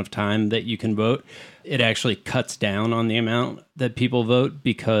amount of time that you can vote. It actually cuts down on the amount that people vote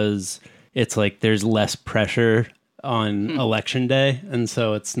because it's like there's less pressure on election day. And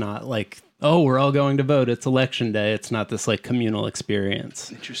so it's not like, oh, we're all going to vote. It's election day. It's not this like communal experience.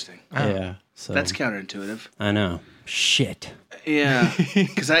 Interesting. Yeah. So That's counterintuitive. I know. Shit. Yeah.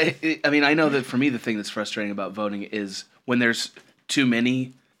 Because I mean, I know that for me, the thing that's frustrating about voting is when there's too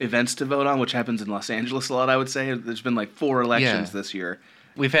many events to vote on, which happens in Los Angeles a lot, I would say. There's been like 4 elections this year.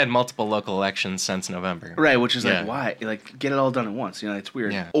 We've had multiple local elections since November. Right, which is Yeah. like, why? Like, get it all done at once. You know, it's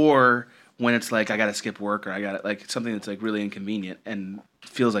weird. Yeah. Or when it's like, I got to skip work, or I got to, like, something that's like really inconvenient, and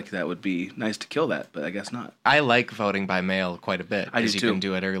feels like that would be nice to kill that, but I guess not. I like voting by mail quite a bit I do because you too. can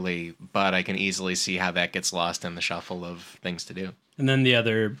do it early, but I can easily see how that gets lost in the shuffle of things to do. And then the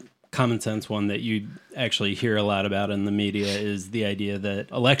other common sense one that you actually hear a lot about in the media is the idea that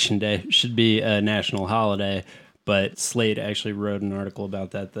Election Day should be a national holiday. But Slate actually wrote an article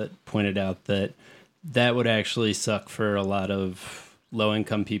about that pointed out that that would actually suck for a lot of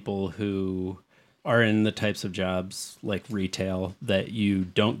low-income people who are in the types of jobs like retail that you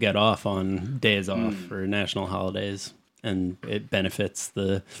don't get off on days off for national holidays. And it benefits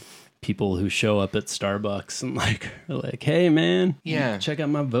the people who show up at Starbucks and like are like, hey, man, Yeah. check out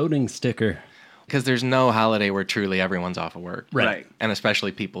my voting sticker. Because there's no holiday where truly everyone's off of work. Right. And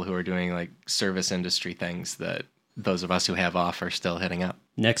especially people who are doing like service industry things that those of us who have off are still hitting up.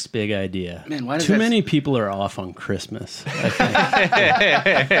 Next big idea. Man, why does Too that- many people are off on Christmas,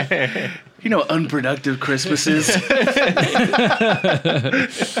 I think. You know, unproductive Christmases.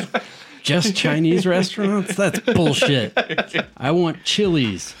 Just Chinese restaurants? That's bullshit. I want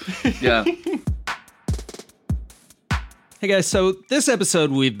Chili's. Yeah. Hey guys, so this episode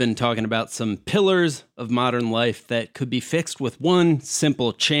we've been talking about some pillars of modern life that could be fixed with one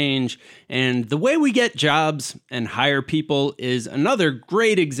simple change. And the way we get jobs and hire people is another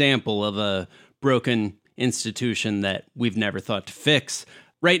great example of a broken institution that we've never thought to fix.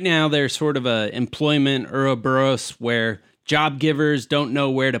 Right now, there's sort of a employment Ouroboros where job givers don't know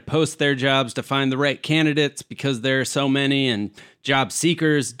where to post their jobs to find the right candidates because there are so many, and job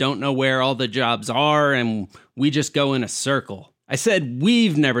seekers don't know where all the jobs are, and we just go in a circle. I said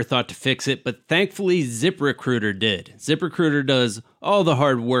we've never thought to fix it, but thankfully ZipRecruiter did. ZipRecruiter does all the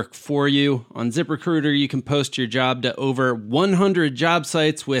hard work for you. On ZipRecruiter, you can post your job to over 100 job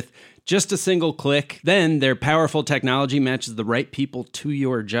sites with just a single click. Then their powerful technology matches the right people to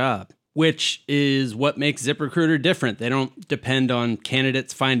your job, which is what makes ZipRecruiter different. They don't depend on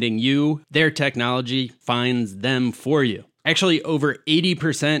candidates finding you. Their technology finds them for you. Actually, over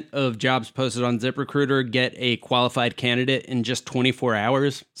 80% of jobs posted on ZipRecruiter get a qualified candidate in just 24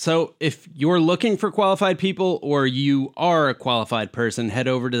 hours. So if you're looking for qualified people or you are a qualified person, head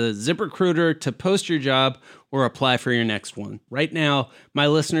over to ZipRecruiter to post your job or apply for your next one. Right now, my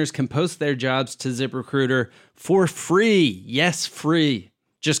listeners can post their jobs to ZipRecruiter for free. Yes, free.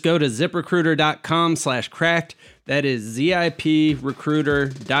 Just go to ziprecruiter.com/cracked. That is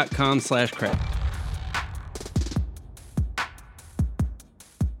ziprecruiter.com/cracked.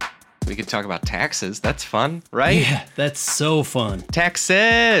 We could talk about taxes. That's fun, right? Yeah, that's so fun.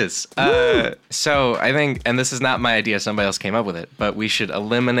 Taxes! So I think, and this is not my idea, somebody else came up with it, but we should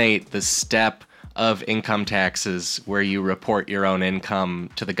eliminate the step of income taxes where you report your own income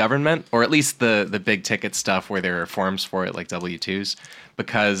to the government, or at least the big ticket stuff where there are forms for it like W-2s,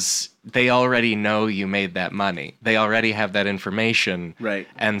 because they already know you made that money. They already have that information. Right.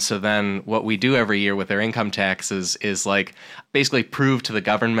 And so then what we do every year with their income taxes is like basically prove to the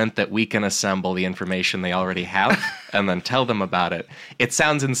government that we can assemble the information they already have and then tell them about it. It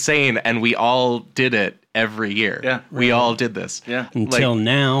sounds insane, and we all did it every year. Yeah. We all did this. Yeah. Until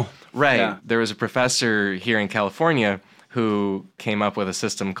now. Right. Yeah. There was a professor here in California who came up with a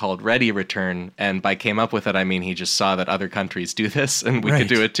system called Ready Return. And by came up with it, I mean he just saw that other countries do this and we Right. could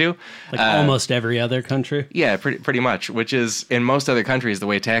do it too. Like almost every other country. Yeah, pretty much, which is in most other countries, the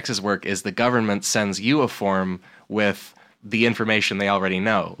way taxes work is the government sends you a form with the information they already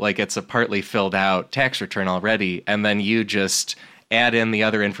know. Like it's a partly filled out tax return already. And then you just add in the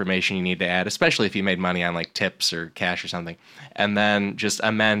other information you need to add, especially if you made money on like tips or cash or something, and then just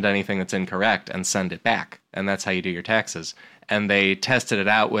amend anything that's incorrect and send it back. And that's how you do your taxes. and they tested it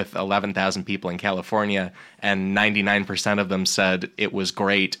out with 11,000 people in California, and 99% of them said it was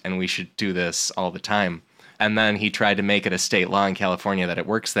great and we should do this all the time. And then he tried to make it a state law in California that it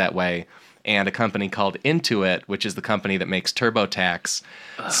works that way. And a company called Intuit, which is the company that makes TurboTax,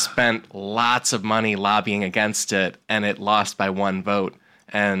 spent lots of money lobbying against it, and it lost by 1 vote.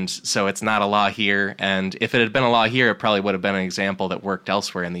 And so it's not a law here. And if it had been a law here, it probably would have been an example that worked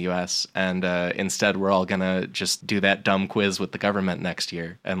elsewhere in the U.S. And instead, we're all going to just do that dumb quiz with the government next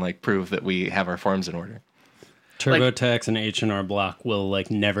year and like prove that we have our forms in order. TurboTax and H&R Block will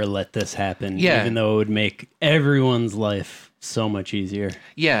like never let this happen, even though it would make everyone's life so much easier.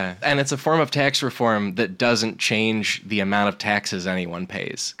 Yeah, and it's a form of tax reform that doesn't change the amount of taxes anyone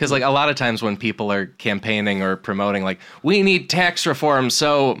pays. Because like a lot of times when people are campaigning or promoting like, we need tax reform,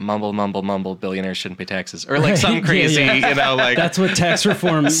 so mumble, mumble, mumble, billionaires shouldn't pay taxes. Or like some crazy, you know, like... That's what tax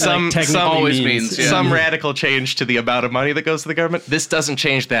reform technically always means. Yeah. Some radical change to the amount of money that goes to the government. This doesn't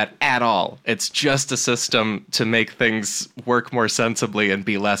change that at all. It's just a system to make things work more sensibly and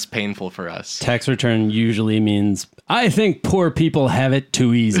be less painful for us. Tax return usually means, I think poor people have it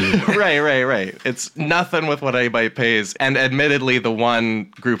too easy. Right. It's nothing with what anybody pays. And admittedly, the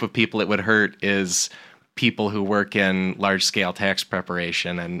one group of people it would hurt is people who work in large-scale tax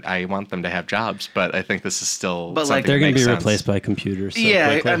preparation, and I want them to have jobs, but I think this is still but like they're going to be replaced by computers. So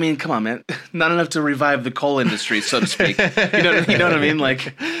yeah, quickly. I mean, come on, man. Not enough to revive the coal industry, so to speak. You know what I mean?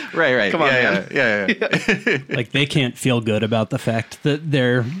 Like, right. Come on, man. Yeah. Like they can't feel good about the fact that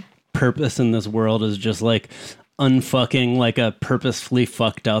their purpose in this world is just like unfucking like a purposefully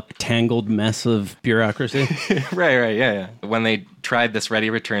fucked up, tangled mess of bureaucracy. Right, yeah. When they tried this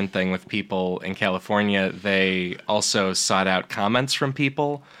ready return thing with people in California, they also sought out comments from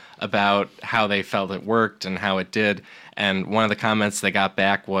people about how they felt it worked and how it did. And one of the comments they got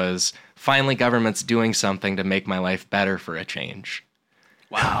back was, finally government's doing something to make my life better for a change.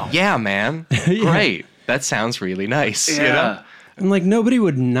 wow. Yeah, man. Great. That sounds really nice. Yeah. You know? And like nobody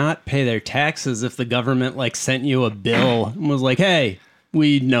would not pay their taxes if the government like sent you a bill and was like, hey,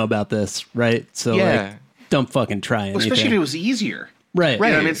 we know about this, right? So like don't fucking try anything. Well, especially if it was easier. Right. You know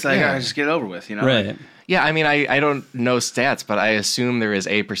what I mean? It's like, just get it over with, you know? Right. Like, Yeah, I mean, I don't know stats, but I assume there is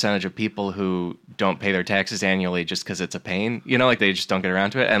a percentage of people who don't pay their taxes annually just because it's a pain. You know, like they just don't get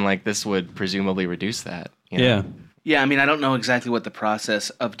around to it. And like this would presumably reduce that. You know? Yeah. Yeah, I mean, I don't know exactly what the process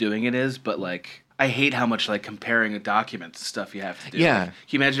of doing it is, but like, I hate how much like comparing a document to stuff you have to do. Yeah. Like, can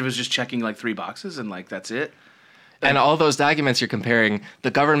you imagine if it was just checking like 3 boxes and like that's it? And all those documents you're comparing,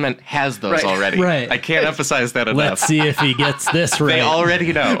 the government has those already. Right. I can't emphasize that enough. Let's see if he gets this right. They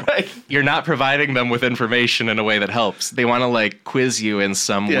already know. Right. You're not providing them with information in a way that helps. They want to like quiz you in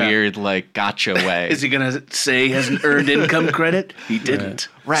some weird like gotcha way. Is he going to say he hasn't earned income credit? He didn't.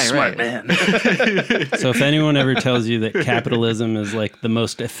 Right, Smart right. man. So if anyone ever tells you that capitalism is like the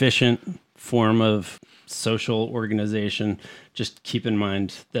most efficient form of social organization, just keep in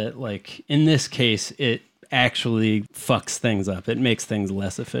mind that like in this case, it actually fucks things up. It makes things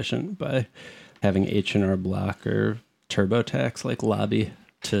less efficient by having H&R Block or TurboTax like lobby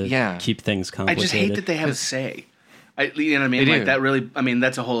to keep things I complicated. just hate that they have a say. You know what I mean? They Like do. that really, I mean,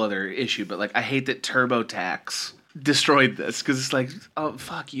 that's a whole other issue, but like I hate that TurboTax destroyed this because it's like, oh,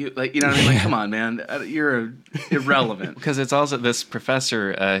 fuck you. Like, you know what I mean? Like, come on, man. You're irrelevant. Because it's also this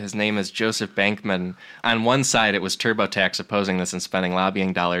professor, his name is Joseph Bankman. On one side, it was TurboTax opposing this and spending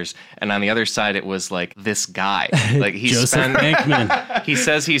lobbying dollars. And on the other side, it was like this guy. Like he Joseph Bankman. He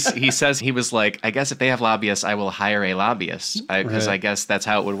says he was like, I guess if they have lobbyists, I will hire a lobbyist because I guess that's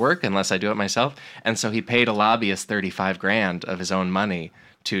how it would work unless I do it myself. And so he paid a lobbyist $35,000 of his own money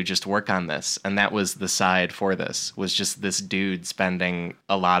to just work on this. And that was the side for this, was just this dude spending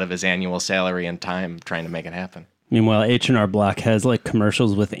a lot of his annual salary and time trying to make it happen. Meanwhile, H&R Block has like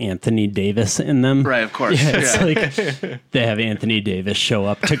commercials with Anthony Davis in them. Right, of course. Yeah, it's like they have Anthony Davis show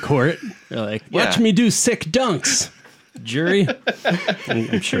up to court. They're like, watch me do sick dunks. Jury?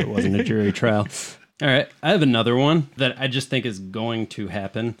 I'm sure it wasn't a jury trial. All right, I have another one that I just think is going to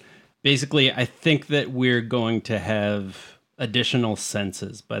happen. Basically, I think that we're going to have additional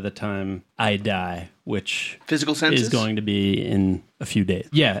senses by the time I die, which Physical senses? is going to be in a few days.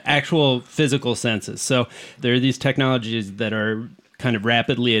 Yeah, actual physical senses. So there are these technologies that are kind of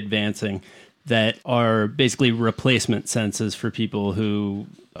rapidly advancing that are basically replacement senses for people who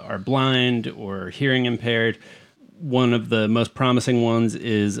are blind or hearing impaired. One of the most promising ones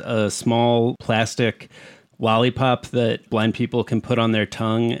is a small plastic lollipop that blind people can put on their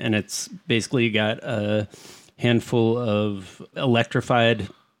tongue, and it's basically got a handful of electrified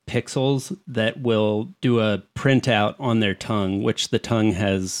pixels that will do a printout on their tongue, which the tongue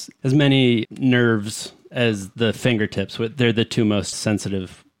has as many nerves as the fingertips. They're the two most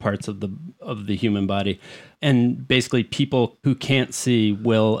sensitive parts of the human body. And basically people who can't see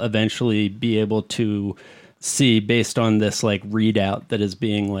will eventually be able to see based on this like readout that is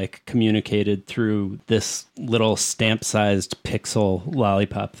being like communicated through this little stamp-sized pixel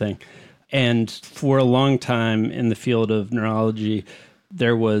lollipop thing. And for a long time in the field of neurology,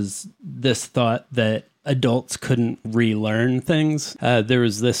 there was this thought that adults couldn't relearn things. There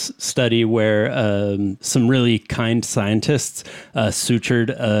was this study where some really kind scientists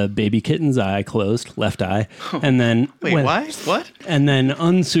sutured a baby kitten's eye closed, left eye, and then What? And then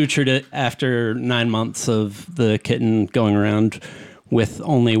unsutured it after 9 months of the kitten going around with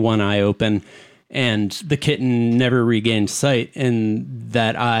only one eye open. And the kitten never regained sight in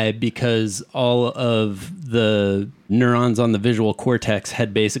that eye because all of the neurons on the visual cortex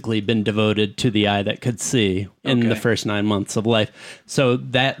had basically been devoted to the eye that could see in the first 9 months of life. So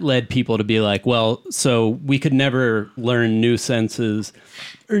that led people to be like, well, so we could never learn new senses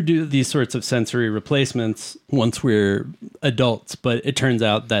or do these sorts of sensory replacements once we're adults. But it turns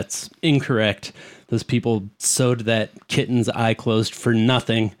out that's incorrect. Those people sewed that kitten's eye closed for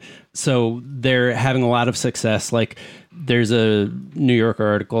nothing. So they're having a lot of success. Like there's a New Yorker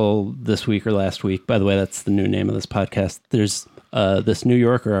article this week or last week. By the way, that's the new name of this podcast. There's this New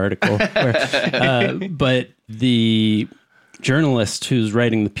Yorker article. But the journalist who's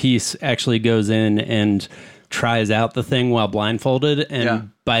writing the piece actually goes in and tries out the thing while blindfolded.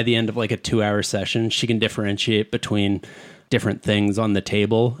 And by the end of like a 2-hour session, she can differentiate between different things on the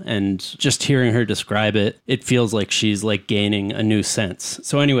table, and just hearing her describe it, it feels like she's like gaining a new sense.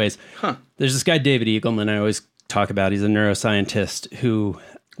 So anyways, there's this guy, David Eagleman, I always talk about. He's a neuroscientist who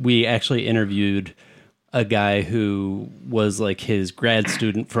we actually interviewed a guy who was like his grad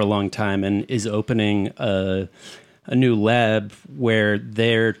student for a long time and is opening a new lab where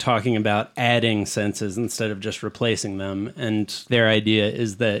they're talking about adding senses instead of just replacing them. And their idea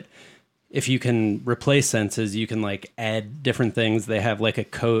is that if you can replace senses, you can like add different things. They have like a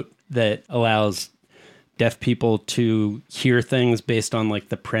coat that allows deaf people to hear things based on like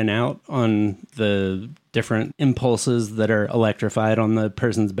the printout on the different impulses that are electrified on the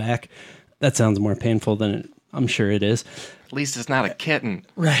person's back. That sounds more painful than I'm sure it is. At least it's not a kitten.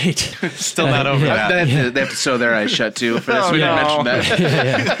 Right. Still not over that. They have to sew their eyes shut too. For this. We didn't mention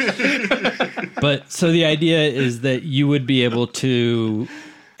that. But so the idea is that you would be able to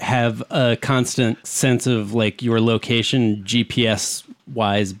have a constant sense of like your location GPS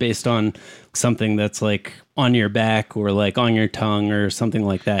wise based on something that's like on your back or like on your tongue or something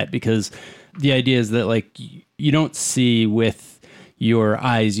like that. Because the idea is that like you don't see with your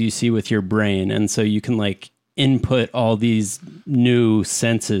eyes, you see with your brain. And so you can like input all these new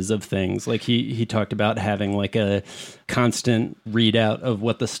senses of things. Like he talked about having like a constant readout of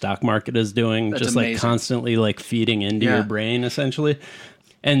what the stock market is doing. That's just amazing. Like constantly like feeding into your brain essentially.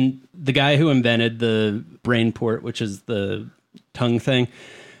 And the guy who invented the brain port, which is the tongue thing,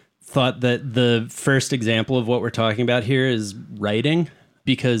 thought that the first example of what we're talking about here is writing,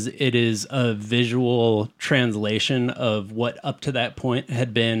 because it is a visual translation of what up to that point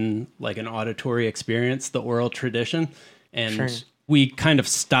had been like an auditory experience, the oral tradition. And we kind of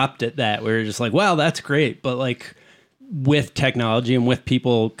stopped at that. We were just like, wow, that's great. But like with technology and with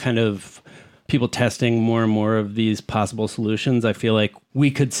people testing more and more of these possible solutions, I feel like we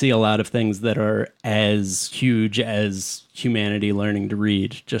could see a lot of things that are as huge as humanity learning to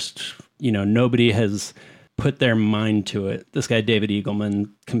read. Just, nobody has put their mind to it. This guy, David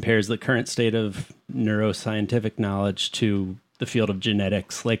Eagleman, compares the current state of neuroscientific knowledge to the field of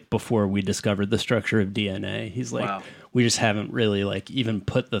genetics, like before we discovered the structure of DNA. He's like, wow. We just haven't really like even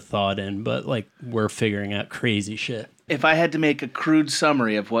put the thought in, but like we're figuring out crazy shit. If I had to make a crude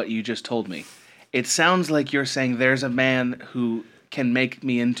summary of what you just told me, it sounds like you're saying there's a man who can make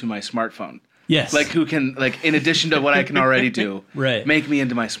me into my smartphone. Yes. Like who can, like in addition to what I can already do, right, make me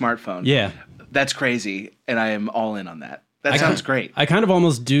into my smartphone. Yeah. That's crazy, and I am all in on that. That sounds great. I kind of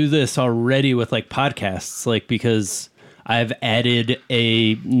almost do this already with like podcasts, like because I've added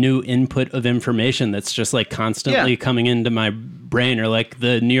a new input of information that's just like constantly coming into my brain. Or like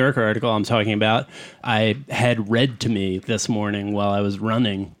the New Yorker article I'm talking about, I had read to me this morning while I was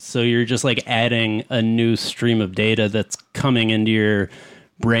running. So you're just like adding a new stream of data that's coming into your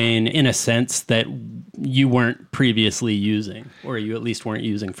brain in a sense that you weren't previously using, or you at least weren't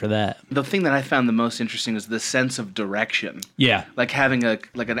using for that. The thing that I found the most interesting was the sense of direction. Yeah. Like having an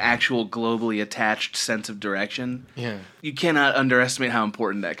actual globally attached sense of direction. Yeah. You cannot underestimate how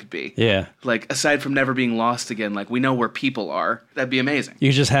important that could be. Yeah. Like, aside from never being lost again, like, we know where people are. That'd be amazing.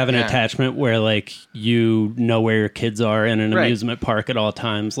 You just have an attachment where, like, you know where your kids are in an Right. amusement park at all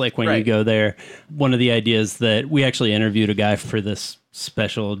times, like when you Right. go there. One of the ideas that we actually interviewed a guy for this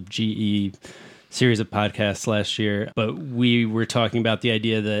special GE series of podcasts last year, but we were talking about the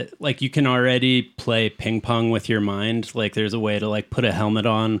idea that, like, you can already play ping pong with your mind. Like, there's a way to, like, put a helmet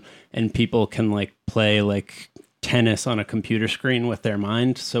on and people can, like, play, like, tennis on a computer screen with their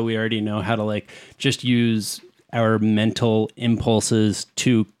mind. So we already know how to, like, just use our mental impulses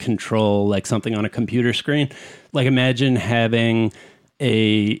to control, like, something on a computer screen. Like, imagine having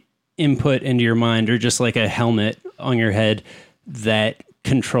a input into your mind, or just like a helmet on your head that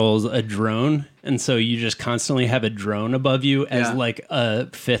controls a drone, and so you just constantly have a drone above you as like a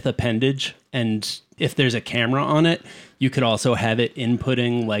fifth appendage, and if there's a camera on it, you could also have it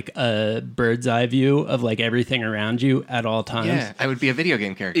inputting like a bird's eye view of like everything around you at all times. Yeah, I would be a video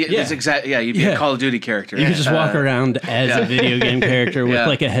game character. Yeah, that's exactly. Yeah, you'd be a Call of Duty character. You could just walk around as a video game character with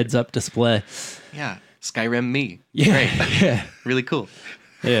like a heads-up display. Yeah, Skyrim me. Yeah, Great. yeah, Really cool.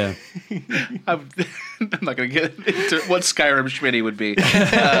 yeah. I'm not going to get into what Skyrim Schmitty would be.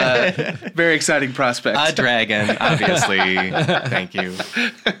 Very exciting prospect. A dragon, obviously. Thank you.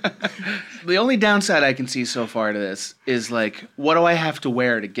 The only downside I can see so far to this is, like, what do I have to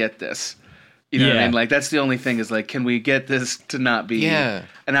wear to get this? You know what I mean? Like, that's the only thing is, like, can we get this to not be an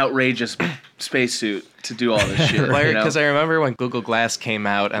outrageous spacesuit to do all this shit? Because I remember when Google Glass came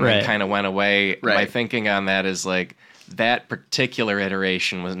out and then kind of went away, my thinking on that is, like, that particular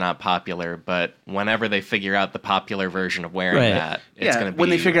iteration was not popular, but whenever they figure out the popular version of wearing that, it's going to be when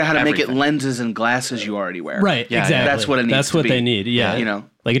they figure out how to make it everything. lenses and glasses you already wear. Right, exactly. That's what it needs That's to what be. they need, yeah. You know?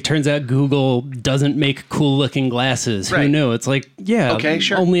 Like, it turns out Google doesn't make cool-looking glasses. Who knew? It's like, Okay,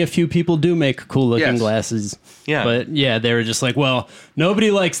 sure. only a few people do make cool-looking glasses. Yeah. But, yeah, they were just like, well,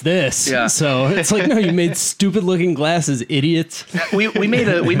 nobody likes this. Yeah. So it's like, no, you made stupid-looking glasses, idiots. we made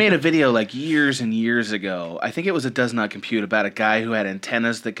a video like years and years ago. I think it was a Does Not Compute, about a guy who had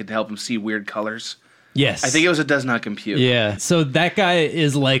antennas that could help him see weird colors. Yes. I think it was a Does Not Compute. Yeah. So that guy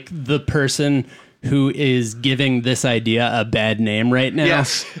is like the person who is giving this idea a bad name right now.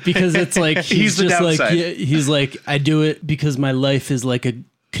 Yes. Because it's like, He's the just like, downside. he's like, I do it because my life is like a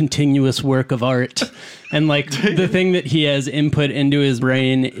continuous work of art. And like the thing that he has input into his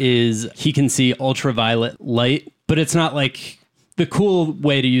brain is he can see ultraviolet light, but it's not like, the cool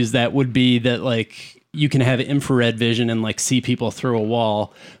way to use that would be that, like, you can have infrared vision and like see people through a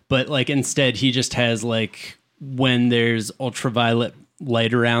wall, but like instead he just has like, when there's ultraviolet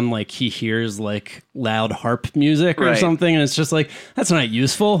light around, like he hears like loud harp music or something, and it's just like, that's not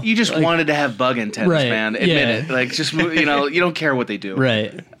useful. You just wanted to have bug antennas, man. Admit it. Like, just, you know, you don't care what they do.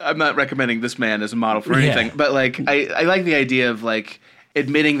 Right. I'm not recommending this man as a model for anything, but like, I like the idea of like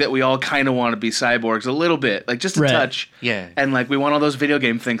admitting that we all kind of want to be cyborgs a little bit, like just a touch. Yeah. And like, we want all those video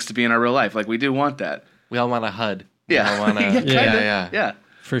game things to be in our real life. Like, we do want that. We all want a HUD. Yeah. We all want Yeah.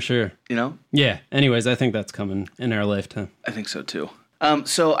 For sure. You know? Yeah. Anyways, I think that's coming in our lifetime. I think so too.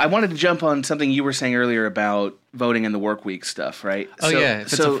 So I wanted to jump on something you were saying earlier about voting in the work week stuff, right? Oh, so, yeah.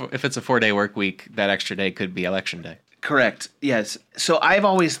 If it's a 4-day work week, that extra day could be election day. Correct. Yes. So I've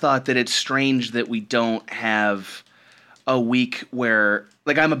always thought that it's strange that we don't have a week where,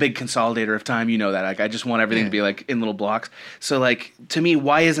 like, I'm a big consolidator of time. You know that. Like, I just want everything to be like in little blocks. So, like, to me,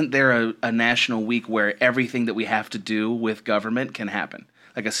 why isn't there a national week where everything that we have to do with government can happen?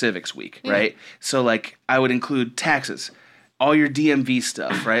 Like a civics week, right? So, like, I would include taxes, all your DMV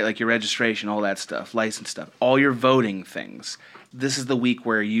stuff, right? Like your registration, all that stuff, license stuff, all your voting things. This is the week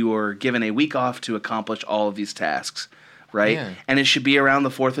where you are given a week off to accomplish all of these tasks, right? Yeah. And it should be around the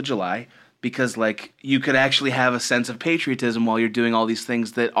 4th of July because, like, you could actually have a sense of patriotism while you're doing all these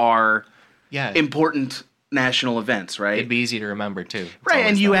things that are important national events, right? It'd be easy to remember, too. Right,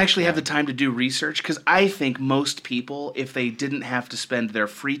 and you actually have the time to do research because I think most people, if they didn't have to spend their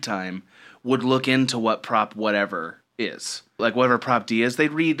free time, would look into what Prop whatever is. Like, whatever Prop D is,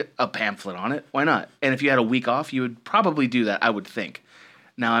 they'd read a pamphlet on it. Why not? And if you had a week off, you would probably do that, I would think.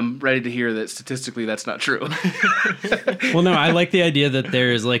 Now, I'm ready to hear that statistically that's not true. Well, no, I like the idea that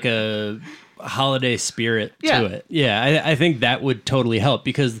there's like a holiday spirit to it. Yeah, I think that would totally help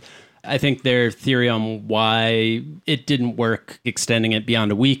because I think their theory on why it didn't work extending it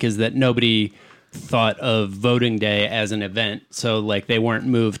beyond a week is that nobody thought of voting day as an event. So, like, they weren't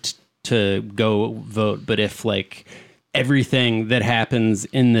moved to go vote, but if, like, everything that happens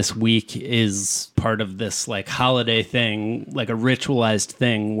in this week is part of this like holiday thing, like a ritualized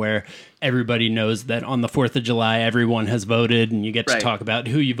thing where everybody knows that on the 4th of July, everyone has voted and you get to talk about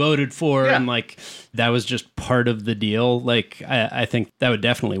who you voted for. Yeah. And like, that was just part of the deal. Like, I think that would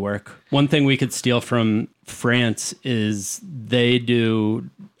definitely work. One thing we could steal from France is they do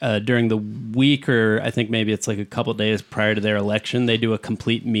during the week, or I think maybe it's like a couple days prior to their election, they do a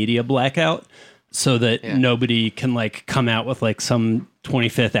complete media blackout. So that nobody can like come out with like some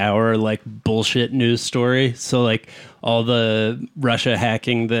 25th hour like bullshit news story. So like all the Russia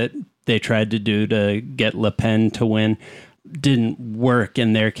hacking that they tried to do to get Le Pen to win didn't work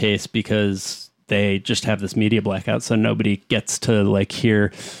in their case because they just have this media blackout. So nobody gets to like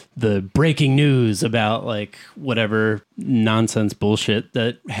hear the breaking news about like whatever nonsense bullshit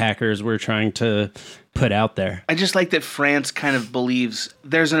that hackers were trying to put out there. I just like that France kind of believes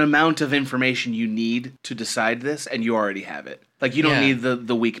there's an amount of information you need to decide this, and you already have it. Like, you don't need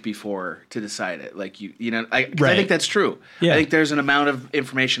the week before to decide it. Like, I think that's true. Yeah. I think there's an amount of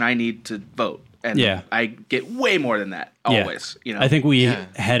information I need to vote. And I get way more than that, always. Yeah. I think we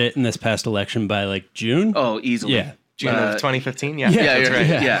had it in this past election by, like, June. Oh, easily. Yeah. June of 2015? Yeah, that's right.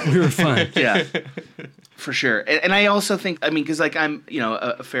 Yeah, we were fine. Yeah, for sure. And I also think, I mean, because, like, I'm,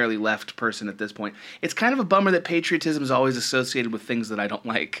 a fairly left person at this point. It's kind of a bummer that patriotism is always associated with things that I don't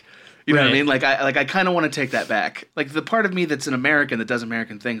like. You know what I mean? Like, I kind of want to take that back. Like, the part of me that's an American that does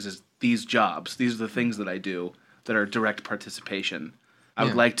American things is these jobs. These are the things that I do that are direct participation. I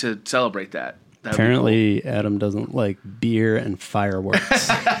would like to celebrate that. Apparently, cool. Adam doesn't like beer and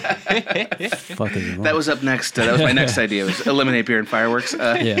fireworks. Fuck is wrong? That was up next. That was my next idea. Was eliminate beer and fireworks.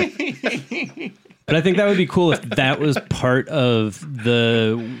 Yeah. But I think that would be cool if that was part of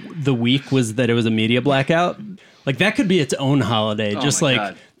the week, was that it was a media blackout. Like, that could be its own holiday. Just like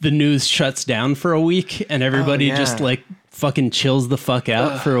God. The news shuts down for a week and everybody just like fucking chills the fuck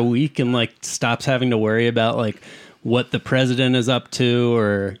out for a week and like stops having to worry about like what the president is up to,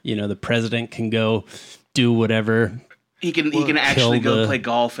 or, the president can go do whatever. He can actually go play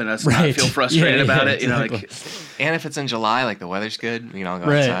golf and us not feel frustrated about it. Exactly. And if it's in July, like the weather's good, go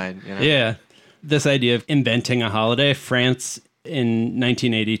outside. Yeah. This idea of inventing a holiday, France in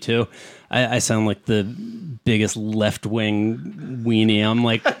 1982, I sound like the biggest left-wing weenie. I'm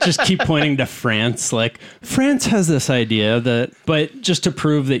like, just keep pointing to France. Like, France has this idea but just to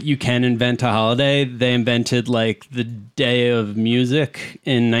prove that you can invent a holiday, they invented like the Day of Music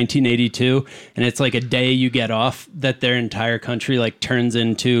in 1982. And it's like a day you get off that their entire country like turns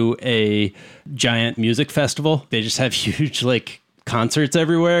into a giant music festival. They just have huge like concerts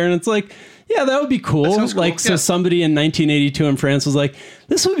everywhere. And it's like, yeah, that would be cool. Like, so somebody in 1982 in France was like,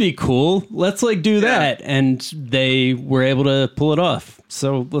 this would be cool. Let's like do that. And they were able to pull it off.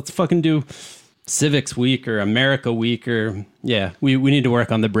 So let's fucking do Civics Week or America Week, or we need to work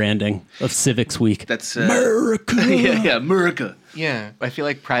on the branding of Civics Week. That's America. America. Yeah, I feel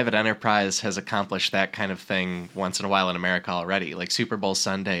like private enterprise has accomplished that kind of thing once in a while in America already. Like Super Bowl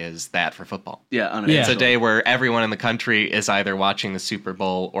Sunday is that for football. Yeah, it's a day where everyone in the country is either watching the Super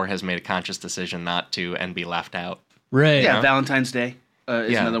Bowl or has made a conscious decision not to and be left out. Right. Yeah, Valentine's Day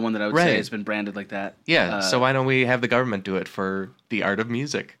is another one that I would say has been branded like that. Yeah, so why don't we have the government do it for the art of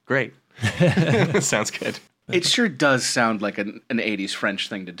music? Great. Sounds good. It sure does sound like an 80s French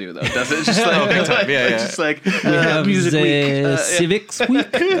thing to do, though, doesn't it? It's just like, just like music week. Civics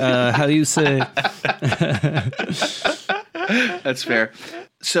week? How do you say? That's fair.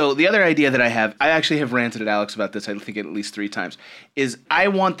 So the other idea that I actually have ranted at Alex about this, I think at least 3 times, is I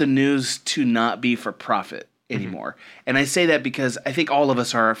want the news to not be for profit anymore. Mm-hmm. And I say that because I think all of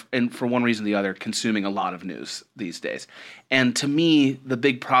us are, and for one reason or the other, consuming a lot of news these days. And to me, the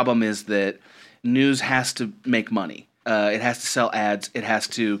big problem is that news has to make money. It has to sell ads. It has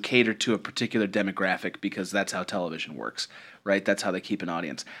to cater to a particular demographic because that's how television works, right? That's how they keep an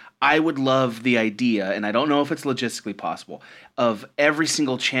audience. I would love the idea, and I don't know if it's logistically possible, of every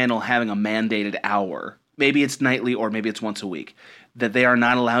single channel having a mandated hour. Maybe it's nightly or maybe it's once a week, that they are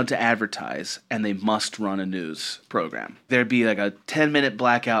not allowed to advertise and they must run a news program. There'd be like a 10-minute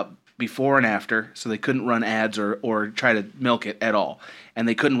blackout before and after, so they couldn't run ads or try to milk it at all. And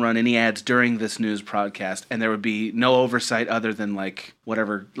they couldn't run any ads during this news broadcast, and there would be no oversight other than like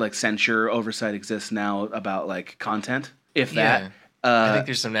whatever like censure oversight exists now about like content, if that. I think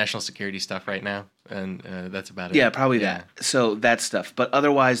there's some national security stuff right now, and that's about it. Yeah, probably that. So that stuff. But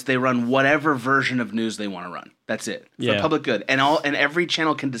otherwise, they run whatever version of news they want to run. That's it. For public good. And every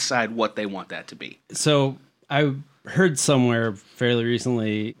channel can decide what they want that to be. So I heard somewhere fairly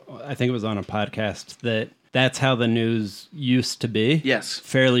recently, I think it was on a podcast, that's how the news used to be. Yes.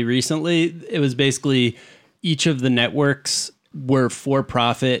 Fairly recently. It was basically each of the networks were for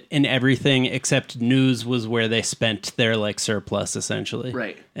profit in everything except news was where they spent their like surplus essentially.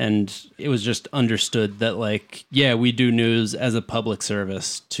 Right. And it was just understood that like, yeah, we do news as a public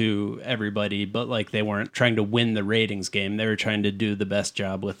service to everybody, but like they weren't trying to win the ratings game. They were trying to do the best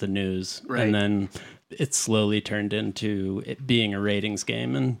job with the news. Right. And then it slowly turned into it being a ratings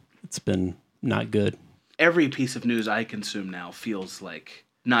game, and it's been not good. Every piece of news I consume now feels like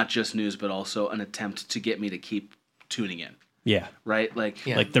not just news, but also an attempt to get me to keep tuning in. Yeah. Right? Like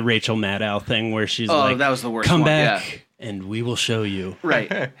the Rachel Maddow thing where she's that was the worst come one. back and we will show you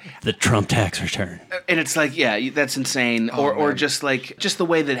Right. the Trump tax return. And it's like, yeah, that's insane. Or just like, just the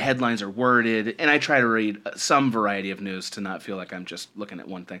way that headlines are worded. And I try to read some variety of news to not feel like I'm just looking at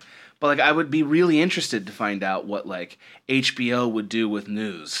one thing. But like, I would be really interested to find out what like HBO would do with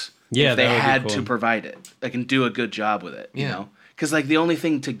news if they had to provide it. They can do a good job with it, you know? Because like the only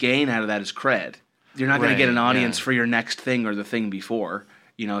thing to gain out of that is cred. You're not going to get an audience for your next thing or the thing before,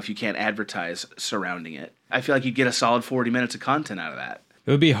 you know, if you can't advertise surrounding it. I feel like you'd get a solid 40 minutes of content out of that.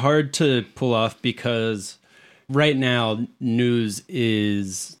 It would be hard to pull off because right now news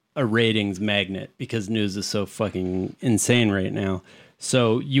is a ratings magnet because news is so fucking insane right now.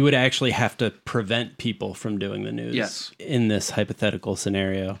 So you would actually have to prevent people from doing the news in this hypothetical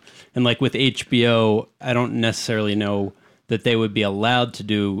scenario. And like with HBO, I don't necessarily know that they would be allowed to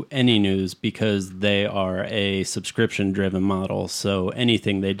do any news because they are a subscription-driven model. So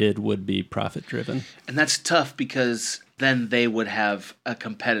anything they did would be profit-driven. And that's tough because then they would have a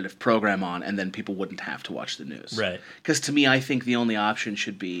competitive program on and then people wouldn't have to watch the news. Right. Because to me, I think the only option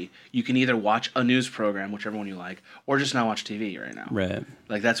should be you can either watch a news program, whichever one you like, or just not watch TV right now. Right.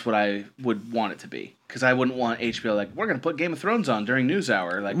 Like, that's what I would want it to be. Because I wouldn't want HBO, like, we're going to put Game of Thrones on during news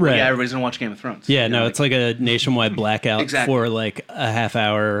hour. Like, well, yeah, everybody's going to watch Game of Thrones. Yeah, you know, it's like a nationwide blackout for like a half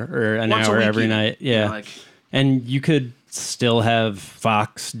hour or an hour every night. Yeah. You know, and you could still have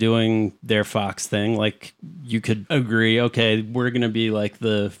Fox doing their Fox thing. Like, you could agree, okay, we're going to be like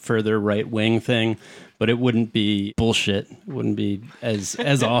the further right wing thing, but it wouldn't be bullshit. It wouldn't be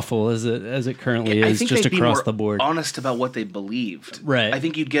as awful as it currently is, just across the board. Honest about what they believed. Right. I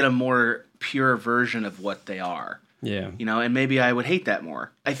think you'd get a more pure version of what they are. Yeah. You know, and maybe I would hate that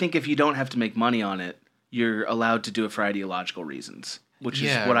more. I think if you don't have to make money on it, you're allowed to do it for ideological reasons, which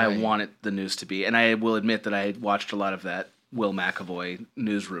is what I wanted the news to be. And I will admit that I watched a lot of that Will McAvoy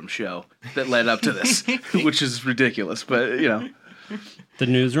newsroom show that led up to this, which is ridiculous, but you know. The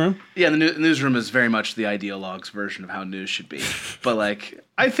newsroom? Yeah, the newsroom is very much the ideologues version of how news should be. But like,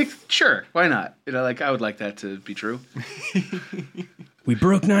 I think, sure, why not? You know, like, I would like that to be true. We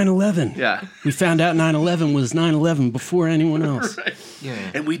broke 9/11. Yeah. We found out 9/11 was 9/11 before anyone else. Right.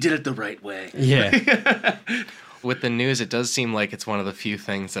 Yeah. And we did it the right way. Yeah. With the news, it does seem like it's one of the few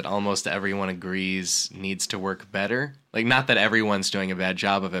things that almost everyone agrees needs to work better. Like, not that everyone's doing a bad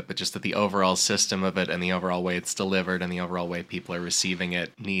job of it, but just that the overall system of it and the overall way it's delivered and the overall way people are receiving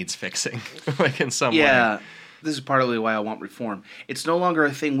it needs fixing, like in some way. Yeah. This is partly why I want reform. It's no longer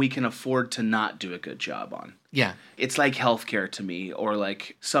a thing we can afford to not do a good job on. Yeah. It's like healthcare to me, or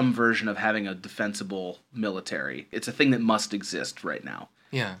like some version of having a defensible military. It's a thing that must exist right now.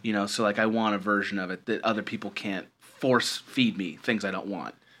 Yeah. You know, so like I want a version of it that other people can't force feed me things I don't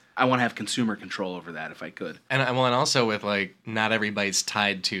want. I want to have consumer control over that if I could. And also with like not everybody's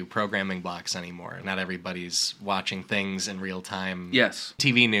tied to programming blocks anymore. Not everybody's watching things in real time. Yes.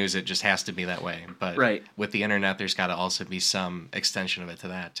 TV news, it just has to be that way. But right. With the internet, there's got to also be some extension of it to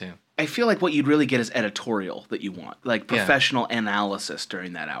that too. I feel like what you'd really get is editorial that you want, like professional analysis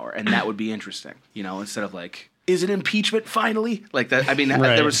during that hour, and that would be interesting. You know, instead of like, is it impeachment finally? Like that. I mean,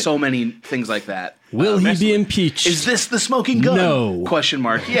 there were so many things like that. Will he be impeached? Is this the smoking gun? No. Question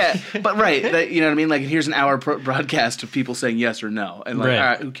mark. Yeah, but right. You know what I mean? Like, here's an hour broadcast of people saying yes or no, and like, all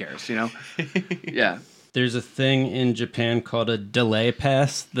right, who cares? You know? Yeah. There's a thing in Japan called a delay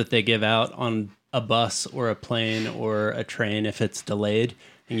pass that they give out on a bus or a plane or a train if it's delayed.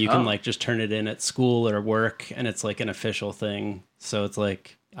 And you can like just turn it in at school or work, and it's like an official thing. So it's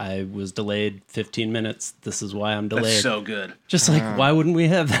like, I was delayed 15 minutes. This is why I'm delayed. That's so good. Just like, why wouldn't we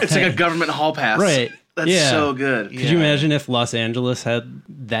have that? It's like a government hall pass. Right. That's so good. Could you imagine if Los Angeles had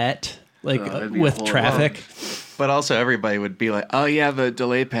that, like with traffic? But also everybody would be like, oh yeah, the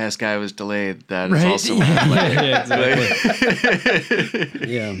delay pass guy was delayed. That is also delayed. Exactly.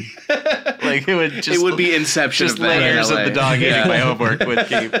 Yeah. Like it would be Inception just of that layers of the dog eating my homework would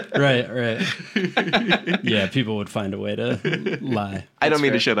keep. Right. Yeah, people would find a way to lie. I don't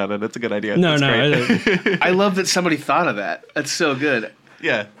mean to shit on it. That's a good idea. No. I love that somebody thought of that. That's so good.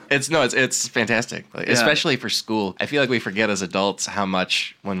 Yeah. It's fantastic, especially for school. I feel like we forget as adults how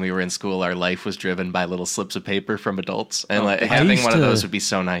much when we were in school our life was driven by little slips of paper from adults, and having one of those would be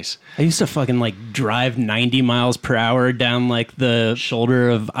so nice. I used to fucking drive 90 miles per hour down the shoulder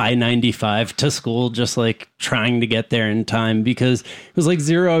of I-95 to school, just trying to get there in time because it was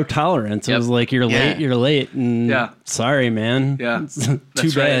zero tolerance. It was you're late, and sorry, man. Yeah,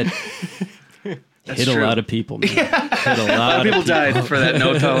 too bad. That's hit true. A lot of people, man. Hit a lot of people died for that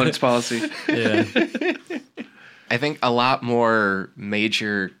no tolerance policy. Yeah. I think a lot more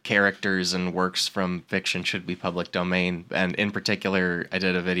major characters and works from fiction should be public domain. And in particular, I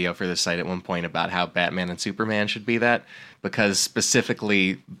did a video for the site at one point about how Batman and Superman should be that, because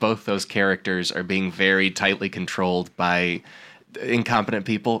specifically both those characters are being very tightly controlled by incompetent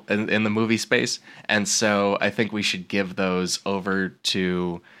people in the movie space. And so I think we should give those over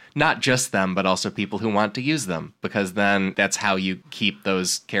to not just them, but also people who want to use them, because then that's how you keep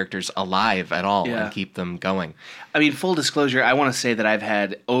those characters alive at all and keep them going. I mean, full disclosure, I want to say that I've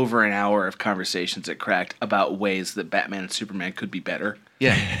had over an hour of conversations at Cracked about ways that Batman and Superman could be better.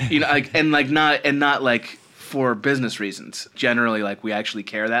 Yeah. Not for business reasons. Generally, we actually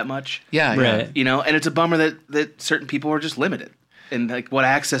care that much. Yeah. Right. And it's a bummer that certain people are just limited in what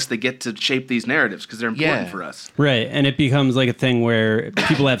access they get to shape these narratives, because they're important for us. Right, and it becomes a thing where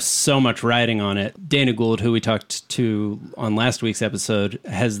people have so much riding on it. Dana Gould, who we talked to on last week's episode,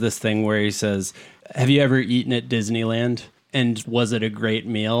 has this thing where he says, have you ever eaten at Disneyland? And was it a great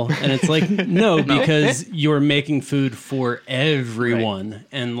meal? And it's no, because you're making food for everyone. Right.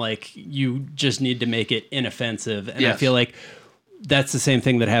 And you just need to make it inoffensive. And I feel that's the same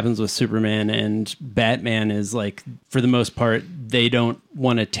thing that happens with Superman and Batman is for the most part, they don't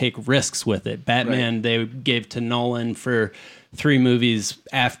want to take risks with it. Batman, they gave to Nolan for 3 movies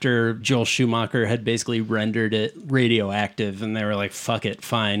after Joel Schumacher had basically rendered it radioactive. And they were like, fuck it,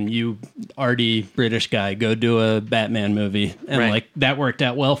 fine. You arty British guy, go do a Batman movie. And that worked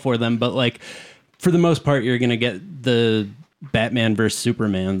out well for them. But for the most part, you're going to get the Batman versus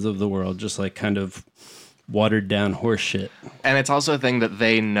Supermans of the world, just kind of watered down horse shit. And it's also a thing that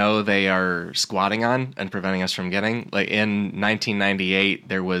they know they are squatting on and preventing us from getting. In 1998,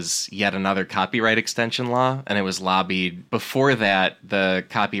 there was yet another copyright extension law, and it was lobbied. Before that, the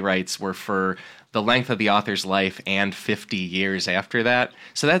copyrights were for the length of the author's life and 50 years after that.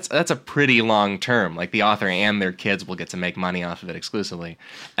 So that's a pretty long term. The author and their kids will get to make money off of it exclusively.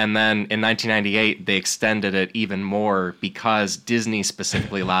 And then in 1998, they extended it even more because Disney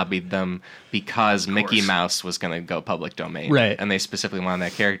specifically lobbied them because Mickey Mouse was going to go public domain. Right. And they specifically wanted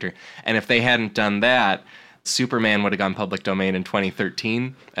that character. And if they hadn't done that, Superman would have gone public domain in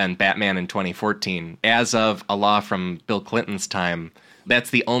 2013 and Batman in 2014. As of a law from Bill Clinton's time,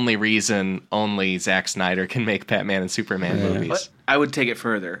 that's the only reason only Zack Snyder can make Batman and Superman movies. But I would take it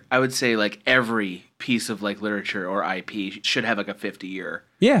further. I would say every piece of literature or IP should have a 50-year.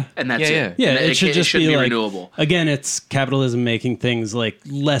 Yeah. And that's it. Yeah, and it should just be renewable. Again, it's capitalism making things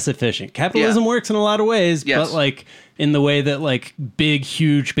less efficient. Capitalism works in a lot of ways, but in the way that big,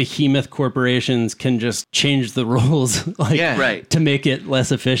 huge behemoth corporations can just change the rules to make it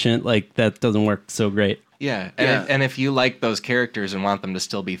less efficient, that doesn't work so great. Yeah, and if you like those characters and want them to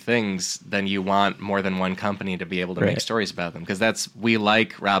still be things, then you want more than one company to be able to make stories about them. Because we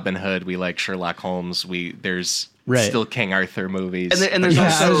like Robin Hood, we like Sherlock Holmes, there's still King Arthur movies. And there's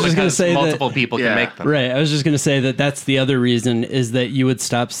also I was just gonna say multiple people can make them. Right, I was just going to say that's the other reason is that you would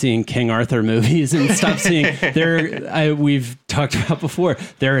stop seeing King Arthur movies and stop seeing we've talked about before,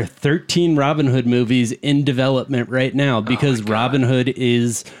 there are 13 Robin Hood movies in development right now because Robin Hood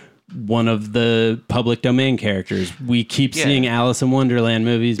is one of the public domain characters. We keep seeing Alice in Wonderland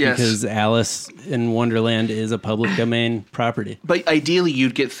movies because Alice in Wonderland is a public domain property. But ideally,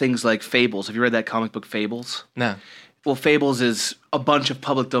 you'd get things like Fables. Have you read that comic book, Fables? No. Well, Fables is a bunch of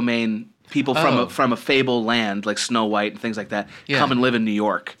public domain people from a fable land, like Snow White and things like that, come and live in New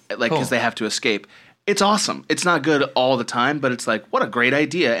York, because they have to escape. It's awesome. It's not good all the time, but it's what a great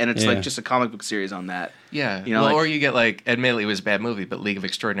idea. And it's just a comic book series on that. Yeah. Or you get admittedly it was a bad movie, but League of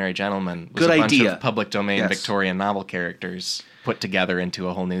Extraordinary Gentlemen was good a bunch idea. of public domain Victorian novel characters put together into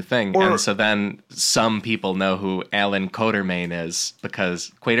a whole new thing. And so then some people know who Alan Quatermain is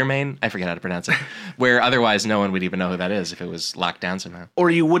because Quatermain? I forget how to pronounce it. Where otherwise no one would even know who that is if it was locked down somehow.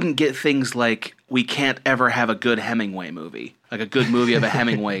 Or you wouldn't get things like we can't ever have a good Hemingway movie, a good movie of a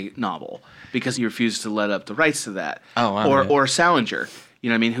Hemingway novel, because he refuses to let up the rights to that. Oh, wow. Or Salinger. You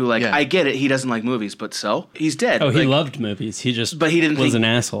know what I mean? Who I get it. He doesn't like movies, but he's dead. Oh, he loved movies. He just didn't was an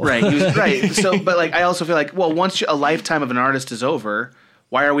asshole. Right. He was, right. So, but I also feel once a lifetime of an artist is over,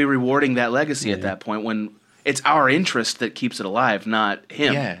 why are we rewarding that legacy at that point when it's our interest that keeps it alive, not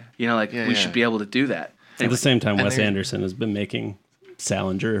him. Yeah. You know, like we should be able to do that. At the same time, Wes Anderson has been making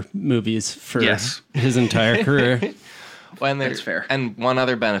Salinger movies for his entire career. Well, that's fair. And one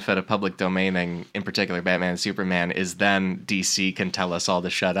other benefit of public domaining, in particular Batman and Superman, is then DC can tell us all to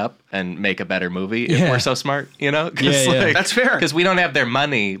shut up and make a better movie if we're so smart, you know? Like, that's fair. Because we don't have their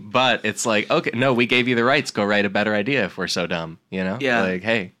money, but it's like, okay, no, we gave you the rights. Go write a better idea if we're so dumb, you know? Yeah. Like,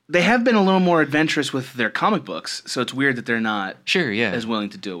 hey. They have been a little more adventurous with their comic books, so it's weird that they're not as willing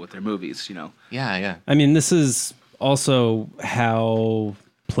to do it with their movies, you know? Yeah. I mean, this is also how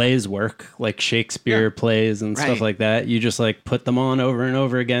plays work, like Shakespeare plays and stuff like that. You just like put them on over and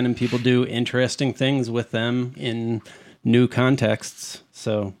over again, and people do interesting things with them in new contexts.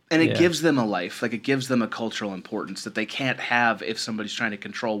 So, and it gives them a life, like it gives them a cultural importance that they can't have if somebody's trying to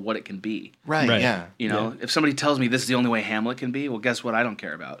control what it can be. Right. Yeah. You know, if somebody tells me this is the only way Hamlet can be, well, guess what? I don't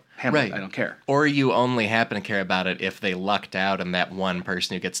care about Hamlet. I don't care. Or you only happen to care about it if they lucked out and that one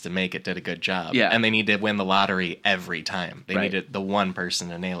person who gets to make it did a good job. Yeah. And they need to win the lottery every time. They need the one person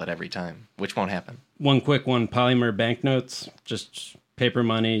to nail it every time, which won't happen. One quick one, polymer banknotes, just paper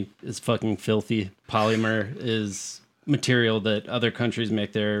money is fucking filthy. Polymer is material that other countries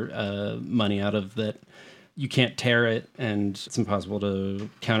make their money out of that you can't tear it and it's impossible to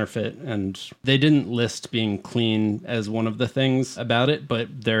counterfeit. And they didn't list being clean as one of the things about it,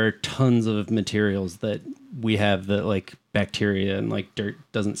 but there are tons of materials that we have that like bacteria and like dirt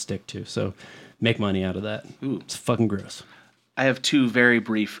doesn't stick to. So make money out of that. Ooh, it's fucking gross. I have two very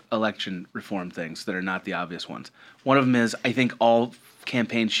brief election reform things that are not the obvious ones. One of them is I think all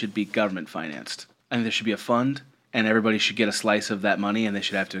campaigns should be government financed. I think there should be a fund and everybody should get a slice of that money, and they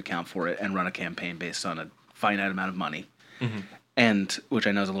should have to account for it and run a campaign based on a finite amount of money. And which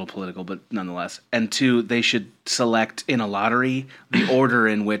I know is a little political, but nonetheless. And two, they should select in a lottery the order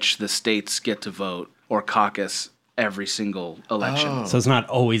in which the states get to vote or caucus every single election. So it's not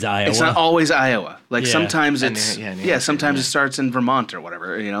always Iowa. It's not always Iowa. Like sometimes it's sometimes it starts in Vermont or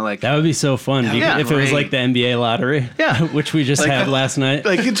whatever. You know, like that would be so fun if it was like the NBA lottery. Yeah, which we just had last night.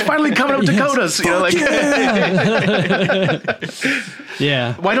 Like it's finally coming up Dakotas. You know, like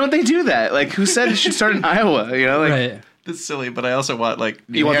yeah. Why don't they do that? Like who said it should start in Iowa? You know, like. Right. That's silly, but I also want like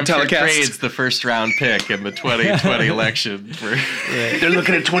you want the telecast? Trades the first round pick in the 2020 election. They're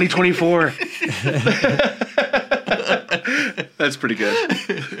looking at 2024. That's pretty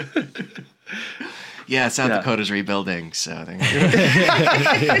good. Yeah, South Dakota's rebuilding, so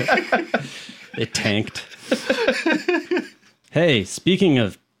it tanked. Hey, speaking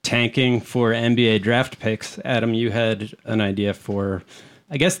of tanking for NBA draft picks, Adam, you had an idea for,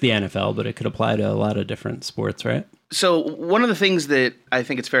 I guess, the NFL, but it could apply to a lot of different sports, right? So one of the things that I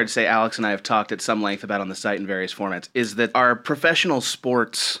think it's fair to say Alex and I have talked at some length about on the site in various formats is that our professional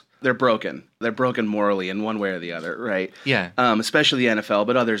sports, they're broken. They're broken morally in one way or the other, right? Yeah. Especially the NFL,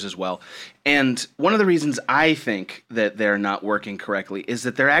 but others as well. And one of the reasons I think that they're not working correctly is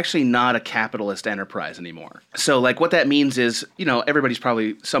that they're actually not a capitalist enterprise anymore. So like what that means is, you know, everybody's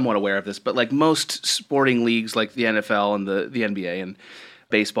probably somewhat aware of this, but like most sporting leagues like the NFL and the NBA and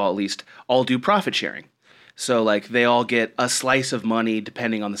baseball at least all do profit sharing. So, like, they all get a slice of money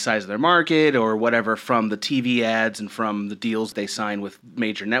depending on the size of their market or whatever from the TV ads and from the deals they sign with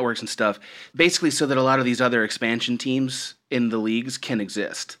major networks and stuff, basically so that a lot of these other expansion teams in the leagues can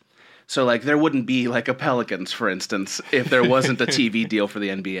exist. So, like, there wouldn't be, like, a Pelicans, for instance, if there wasn't a TV deal for the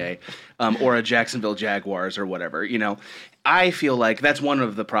NBA or a Jacksonville Jaguars or whatever, you know. I feel like that's one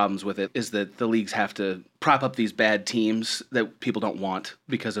of the problems with it is that the leagues have to prop up these bad teams that people don't want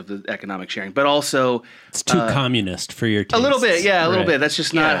because of the economic sharing. But also... It's too communist for your teams. A little bit, a little bit. That's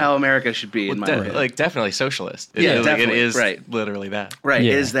just not how America should be, in my opinion. Like, definitely socialist. Definitely. It is literally that. Right,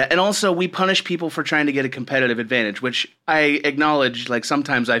 it is that. And also, we punish people for trying to get a competitive advantage, which I acknowledge, like,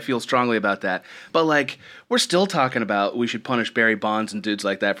 sometimes I feel strongly about that. But, like, we're still talking about we should punish Barry Bonds and dudes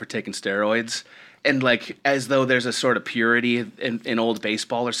like that for taking steroids. And, like, as though there's a sort of purity in old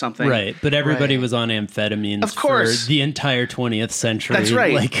baseball or something. Right, but everybody was on amphetamines of course. For the entire 20th century. That's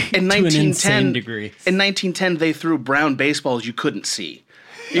right. Like, in to an insane degree. In 1910, they threw brown baseballs you couldn't see.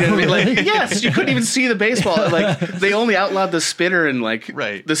 You know what I mean? Like, yes, you couldn't even see the baseball. Like, they only outlawed the spitter in, like, the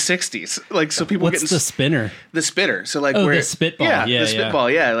 60s. Like, so people What's the spinner? The spitter. So, like, the spitball. Yeah, the spitball,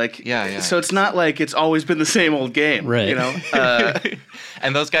 Yeah. So it's not like it's always been the same old game. Right. You know?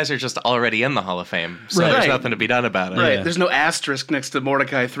 And those guys are just already in the Hall of Fame, so Right. there's nothing to be done about it. Right. Yeah. There's no asterisk next to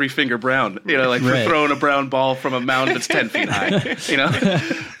Mordecai Three Finger Brown, like for Right. throwing a brown ball from a mound that's 10 feet high,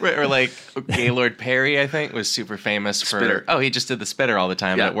 Right, or like Gaylord Perry, I think, was super famous for. Spitter. Oh, he just did the spitter all the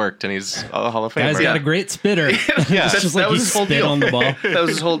time, Yeah. and it worked, and he's a Hall of Famer. Guy's got a great spitter. Yeah. It's just like That he was his whole spit deal. on the ball. That was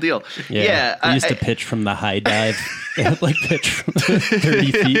his whole deal. Yeah, he used to pitch from the high dive. They would like pitch from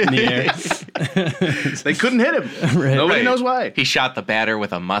 30 feet in the air. They couldn't hit him. Right. Nobody Right. knows why. He shot the batter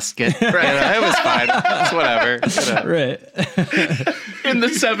with a musket. Right. It was fine. It's whatever. Right. In the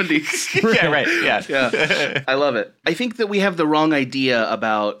 70s. Yeah, right. Yeah. Yeah, I love it. I think that we have the wrong idea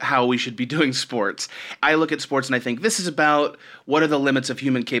about how we should be doing sports. I look at sports and I think this is about what are the limits of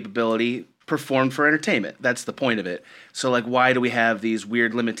human capability performed for entertainment. That's the point of it. So, like, why do we have these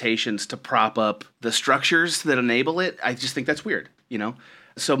weird limitations to prop up the structures that enable it? I just think that's weird,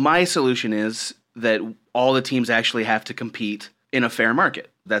 So my solution is that all the teams actually have to compete in a fair market.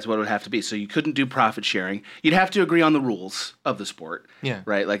 That's what it would have to be. So you couldn't do profit sharing. You'd have to agree on the rules of the sport. Yeah.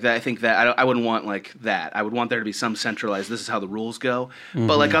 Right? Like that. I think that I wouldn't want like that. I would want there to be some centralized, this is how the rules go.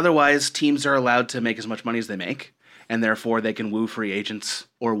 But like otherwise, teams are allowed to make as much money as they make. And therefore they can woo free agents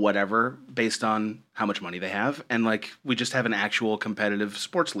or whatever based on how much money they have. And like we just have an actual competitive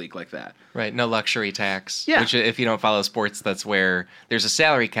sports league like that. Right, no luxury tax. Yeah. Which, if you don't follow sports, that's where there's a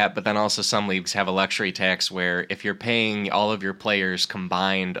salary cap, but then also some leagues have a luxury tax where if you're paying all of your players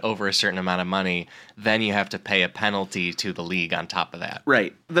combined over a certain amount of money, then you have to pay a penalty to the league on top of that.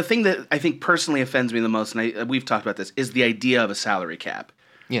 Right. The thing that I think personally offends me the most, and we've talked about this, is the idea of a salary cap.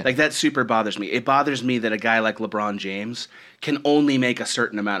 Yeah. Like that super bothers me. It bothers me that a guy like LeBron James can only make a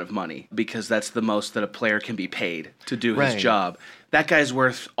certain amount of money because that's the most that a player can be paid to do his Right. job. That guy's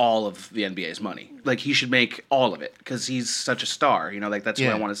worth all of the NBA's money. Like he should make all of it because he's such a star. Like that's what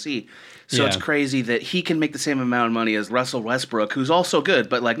Yeah. I want to see. So Yeah. it's crazy that he can make the same amount of money as Russell Westbrook, who's also good,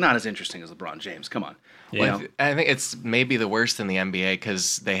 but like not as interesting as LeBron James. Come on. Yeah. I think it's maybe the worst in the NBA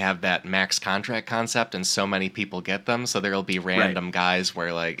because they have that max contract concept and so many people get them. So there'll be random guys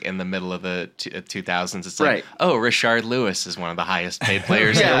where, like, in the middle of the 2000s, it's like, Right. oh, Richard Lewis is one of the highest paid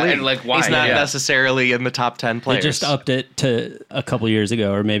players in Yeah, the league. and, like, why? He's not Yeah. necessarily in the top 10 They players. just upped it to a couple years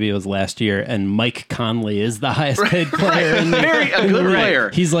ago, or maybe it was last year, and Mike Conley is the highest paid player in the A good player.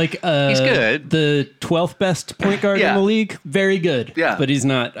 He's like He's good. the 12th best point guard Yeah. in the league. Very good. Yeah. But he's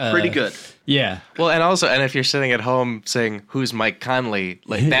not Pretty good. Yeah. Well, and if you're sitting at home saying, who's Mike Conley,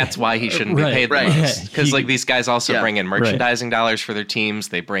 like, that's why he shouldn't be Right. paid the Right. most. Because, He- like, these guys also Yeah. bring in merchandising dollars for their teams.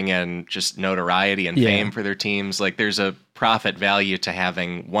 They bring in just notoriety and Yeah. fame for their teams. Like, there's a profit value to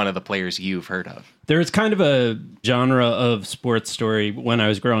having one of the players you've heard of. There was kind of a genre of sports story when I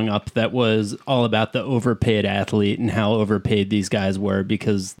was growing up that was all about the overpaid athlete and how overpaid these guys were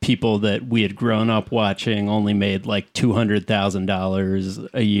because people that we had grown up watching only made like $200,000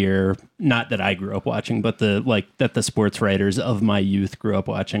 a year. Not that I grew up watching, but that the sports writers of my youth grew up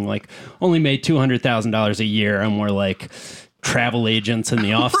watching, like only made $200,000 a year and were like travel agents in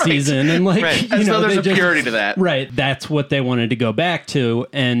the off season and like Right. As though there's they a just- purity to that. Right. That's what they wanted to go back to.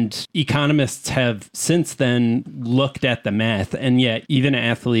 And economists have since then looked at the math. And yet, even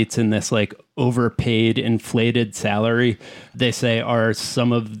athletes in this like overpaid, inflated salary, they say are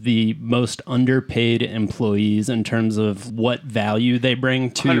some of the most underpaid employees in terms of what value they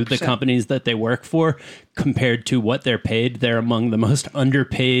bring to 100%. the companies that they work for compared to what they're paid. They're among the most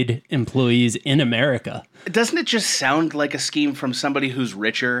underpaid employees in America. Doesn't it just sound like a scheme from somebody who's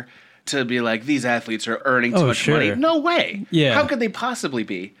richer to be like, these athletes are earning too Oh, much sure. money? No way. Yeah. How could they possibly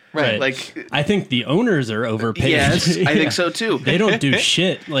be? Right. Like, I think the owners are overpaid. yes, I Yeah. think so too. They don't do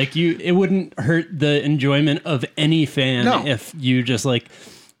shit. Like it wouldn't hurt the enjoyment of any fan No. if you just like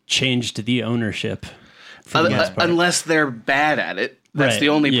changed the ownership. For the most part. Unless they're bad at it. That's Right. the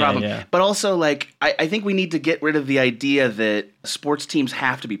only Yeah, problem. yeah. But also, like, I think we need to get rid of the idea that sports teams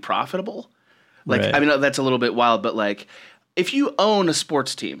have to be profitable. Like, Right. I mean, that's a little bit wild, but like, if you own a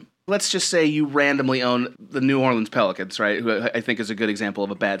sports team, let's just say you randomly own the New Orleans Pelicans, right? Who I think is a good example of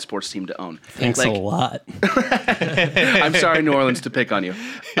a bad sports team to own. Thanks like, a lot. I'm sorry, New Orleans, to pick on you,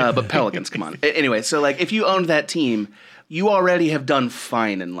 but Pelicans, come on. Anyway, so like, if you owned that team, you already have done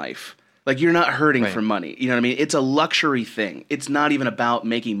fine in life. Like, you're not hurting Right. for money. You know what I mean? It's a luxury thing. It's not even about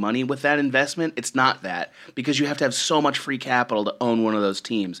making money with that investment. It's not that, because you have to have so much free capital to own one of those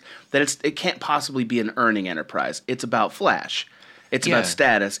teams that it can't possibly be an earning enterprise. It's about flash. It's Yeah. about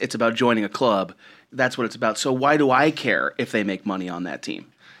status. It's about joining a club. That's what it's about. So why do I care if they make money on that team?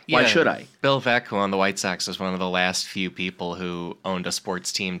 Why should I? Bill Veeck, who owned the White Sox, was one of the last few people who owned a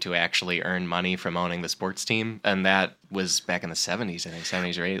sports team to actually earn money from owning the sports team. And that was back in the 70s, I think,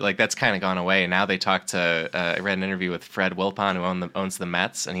 70s or 80s. Like, that's kind of gone away. And now they talk to, I read an interview with Fred Wilpon, who owns the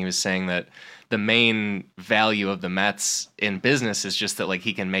Mets, and he was saying that the main value of the Mets in business is just that, like,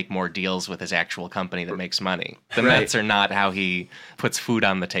 he can make more deals with his actual company that makes money. The Mets are not how he puts food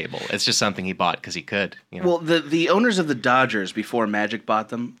on the table. It's just something he bought because he could. You know? Well, the owners of the Dodgers, before Magic bought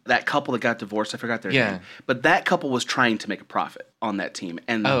them, that couple that got divorced, I forgot their name, but that couple was trying to make a profit on that team.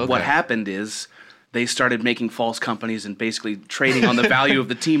 And what happened is they started making false companies and basically trading on the value of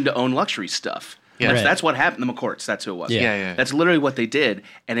the team to own luxury stuff. Yeah, that's what happened. The McCourts, that's who it was. Yeah. That's literally what they did,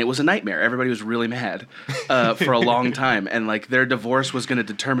 and it was a nightmare. Everybody was really mad for a long time, and like their divorce was going to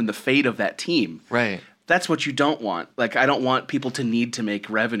determine the fate of that team. Right. That's what you don't want. Like, I don't want people to need to make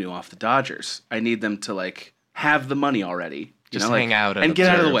revenue off the Dodgers. I need them to like have the money already. Just hang out and get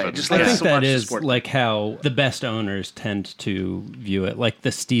out of the way. Just I think that is like how the best owners tend to view it, like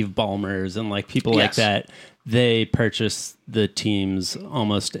the Steve Ballmers and like people like that. They purchase the teams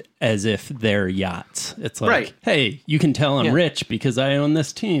almost as if they're yachts. It's like, hey, you can tell I'm rich because I own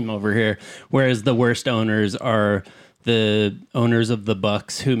this team over here. Whereas the worst owners are the owners of the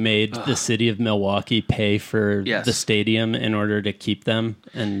Bucks who made the city of Milwaukee pay for the stadium in order to keep them.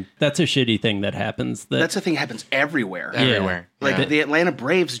 And that's a shitty thing that happens. That's a thing that happens everywhere. Everywhere. Like the Atlanta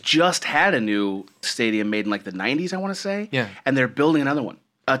Braves just had a new stadium made in like the 90s, I want to say. Yeah. And they're building another one,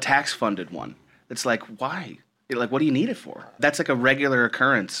 a tax-funded one. It's like, why? Like, what do you need it for? That's like a regular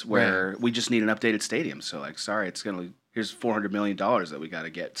occurrence where we just need an updated stadium. So, like, sorry, here's $400 million that we got to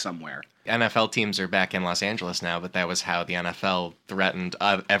get somewhere. NFL teams are back in Los Angeles now, but that was how the NFL threatened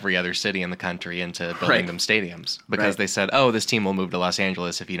every other city in the country into building them stadiums. Because they said, oh, this team will move to Los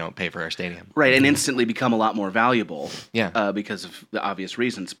Angeles if you don't pay for our stadium. Right, and instantly become a lot more valuable because of the obvious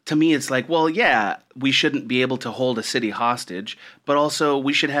reasons. To me, it's like, well, yeah, we shouldn't be able to hold a city hostage, but also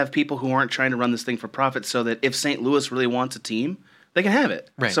we should have people who aren't trying to run this thing for profit so that if St. Louis really wants a team, they can have it.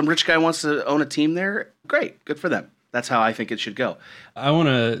 Right. Some rich guy wants to own a team there, great, good for them. That's how I think it should go. I want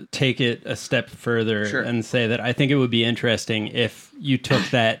to take it a step further and say that I think it would be interesting if you took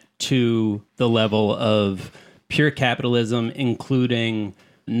that to the level of pure capitalism, including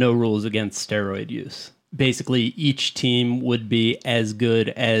no rules against steroid use. Basically, each team would be as good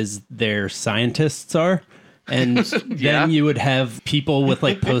as their scientists are. And then you would have people with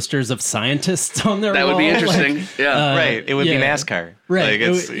like posters of scientists on their wall. That would be interesting. Like, right. It would be NASCAR. Right.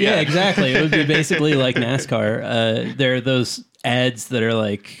 Like exactly. It would be basically like NASCAR. There are those ads that are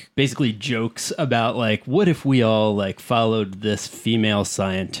like basically jokes about like, what if we all like followed this female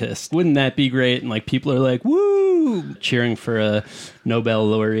scientist? Wouldn't that be great? And like people are like, woo, cheering for a Nobel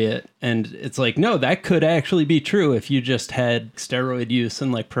laureate. And it's like, no, that could actually be true if you just had steroid use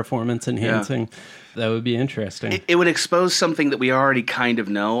and like performance enhancing. That would be interesting. It would expose something that we already kind of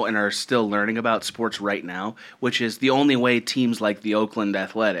know and are still learning about sports right now, which is the only way teams like the Oakland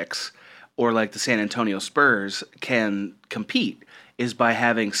Athletics or like the San Antonio Spurs can compete is by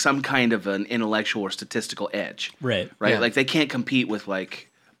having some kind of an intellectual or statistical edge. Right. Yeah. Like they can't compete with like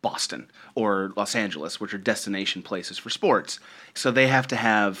Boston or Los Angeles, which are destination places for sports. So they have to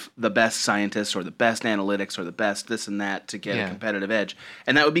have the best scientists or the best analytics or the best this and that to get a competitive edge.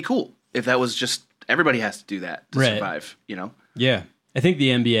 And that would be cool if that was just everybody has to do that to survive, you know? Yeah. I think the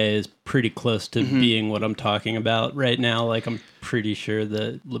NBA is pretty close to being what I'm talking about right now. Like, I'm pretty sure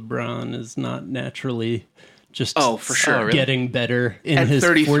that LeBron is not naturally just getting better in at his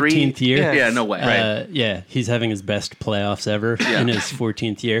 33? 14th year. Yeah, no way. Yeah, he's having his best playoffs ever in his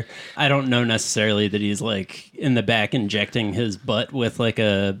 14th year. I don't know necessarily that he's like in the back injecting his butt with like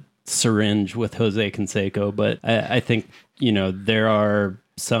a syringe with Jose Canseco, but I think, you know, there are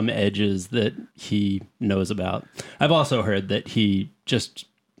some edges that he knows about. I've also heard that he just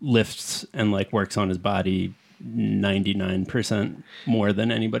lifts and like works on his body 99% more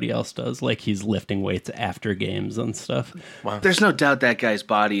than anybody else does. Like he's lifting weights after games and stuff. Wow. There's no doubt that guy's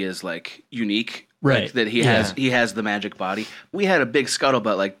body is like unique. Right. Like, that he has the magic body. We had a big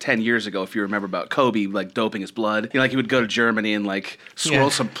scuttlebutt like 10 years ago, if you remember, about Kobe like doping his blood. You know, like he would go to Germany and like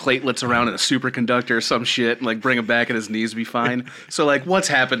swirl some platelets around in a superconductor or some shit and like bring him back and his knees be fine. So like what's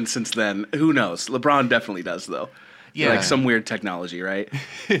happened since then? Who knows? LeBron definitely does though. Yeah. Like some weird technology, right?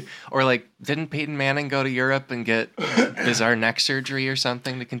 Or like, didn't Peyton Manning go to Europe and get bizarre neck surgery or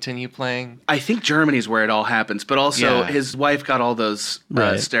something to continue playing? I think Germany's where it all happens, but also his wife got all those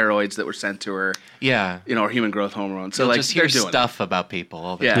steroids that were sent to her. Yeah. You know, or human growth hormone. So you'll like just hear stuff about people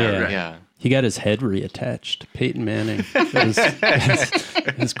all the time. Yeah. He got his head reattached. Peyton Manning.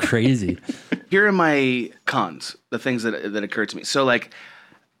 It was crazy. Here are my cons, the things that occurred to me. So like,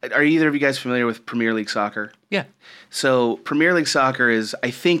 Are either of you guys familiar with Premier League soccer? Yeah. So Premier League soccer is,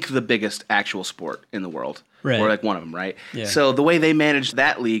 I think, the biggest actual sport in the world. Right. Or like one of them, right? Yeah. So the way they manage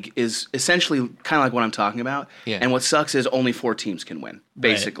that league is essentially kind of like what I'm talking about. Yeah. And what sucks is only 4 teams can win,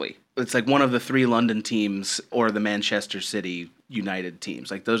 basically. Right. It's like one of the 3 London teams or the Manchester City United teams.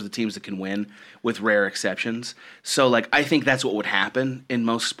 Like those are the teams that can win with rare exceptions. So like I think that's what would happen in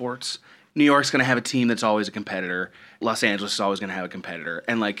most sports. New York's going to have a team that's always a competitor. Los Angeles is always going to have a competitor.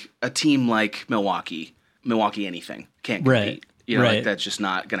 And like a team like Milwaukee anything can't compete. Right. You know, like that's just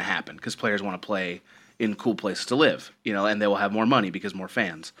not going to happen because players want to play in cool places to live, you know, and they will have more money because more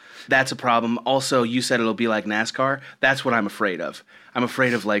fans. That's a problem. Also, you said it'll be like NASCAR. That's what I'm afraid of. I'm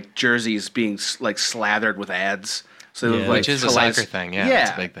afraid of like jerseys being like slathered with ads. So it would look like which is a soccer thing. Yeah, yeah,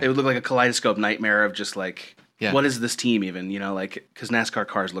 it's a big thing. It would look like a kaleidoscope nightmare of just like, what is this team even? You know, like because NASCAR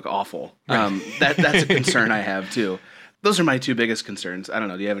cars look awful. That's a concern I have too. Those are my 2 biggest concerns. I don't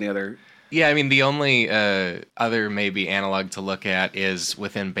know. Do you have any other? Yeah, I mean, the only other maybe analog to look at is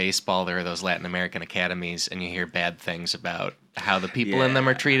within baseball, there are those Latin American academies, and you hear bad things about how the people in them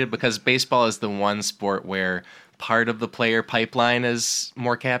are treated, because baseball is the one sport where part of the player pipeline is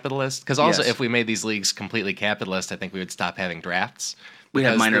more capitalist. Because also, if we made these leagues completely capitalist, I think we would stop having drafts. We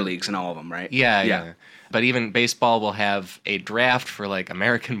have minor leagues in all of them, right? Yeah. But even baseball will have a draft for like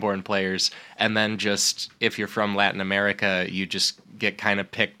American-born players, and then just if you're from Latin America, you just get kind of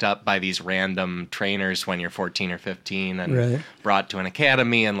picked up by these random trainers when you're 14 or 15 and brought to an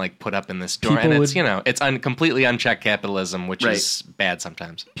academy and like put up in this dorm. And it's, it's completely unchecked capitalism, which is bad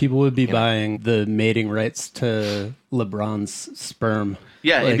sometimes. People would be buying the mating rights to LeBron's sperm.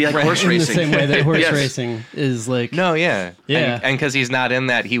 Yeah, it'd be like horse racing. In the same way that horse racing is like... No, yeah. And because he's not in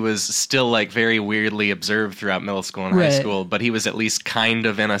that, he was still like very weirdly observed throughout middle school and high school, but he was at least kind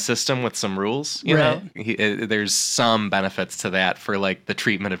of in a system with some rules, you know? There's some benefits to that for like the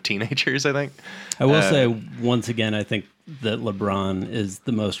treatment of teenagers, I think. I will say, once again, I think that LeBron is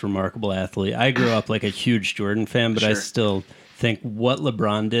the most remarkable athlete. I grew up like a huge Jordan fan, but I still think what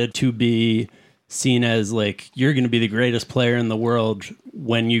LeBron did to be seen as like you're going to be the greatest player in the world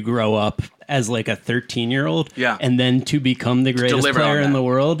when you grow up as like a 13-year-old, and then to become the greatest player in the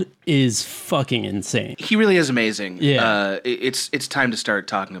world is fucking insane. He really is amazing. Yeah, it's time to start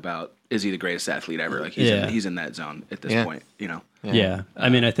talking about, is he the greatest athlete ever? Like he's in that zone at this point, you know. Yeah. I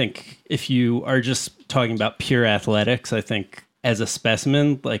mean, I think if you are just talking about pure athletics, I think as a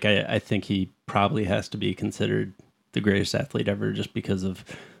specimen, like I think he probably has to be considered the greatest athlete ever just because of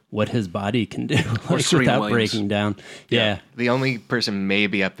what his body can do like, without breaking down. Yeah. The only person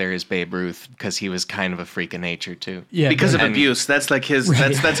maybe up there is Babe Ruth because he was kind of a freak of nature too. Yeah, because of abuse. That's like his.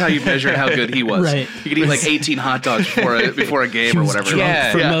 That's how you measure how good he was. Right. He could eat like 18 hot dogs before a game or whatever.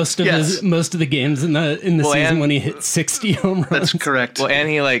 For most of the games in the season when he hit 60 home runs. That's correct. Well, and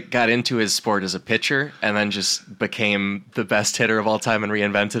he like got into his sport as a pitcher and then just became the best hitter of all time and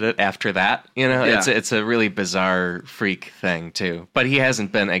reinvented it after that. You know, it's a really bizarre freak thing too. But he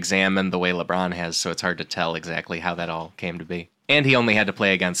hasn't been examined the way LeBron has, so it's hard to tell exactly how that all came to be. And he only had to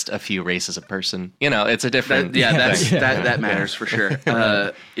play against a few races of person. You know, it's a different that matters for sure.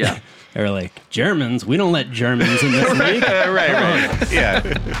 Yeah. They're like, Germans? We don't let Germans in this league. right. Yeah.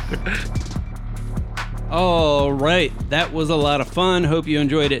 All right. That was a lot of fun. Hope you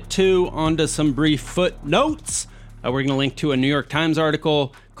enjoyed it too. On to some brief footnotes. We're going to link to a New York Times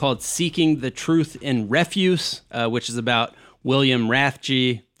article called Seeking the Truth in Refuse, which is about William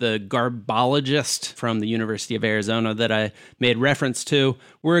Rathje, the garbologist from the University of Arizona that I made reference to.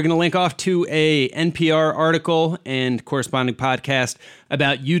 We're going to link off to a NPR article and corresponding podcast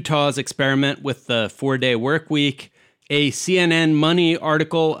about Utah's experiment with the 4-day work week, a CNN Money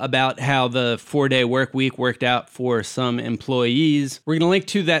article about how the 4-day work week worked out for some employees. We're going to link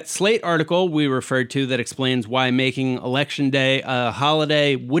to that Slate article we referred to that explains why making Election Day a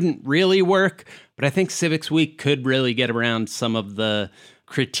holiday wouldn't really work. But I think Civics Week could really get around some of the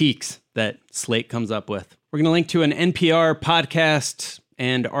critiques that Slate comes up with. We're going to link to an NPR podcast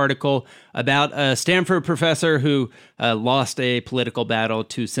and article about a Stanford professor who lost a political battle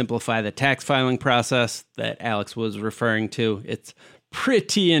to simplify the tax filing process that Alex was referring to. It's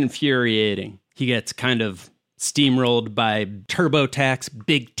pretty infuriating. He gets kind of steamrolled by TurboTax,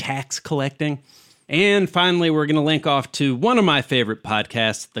 big tax collecting. And finally, we're going to link off to one of my favorite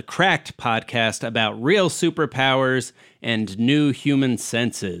podcasts, the Cracked podcast about real superpowers and new human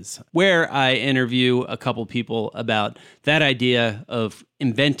senses, where I interview a couple people about that idea of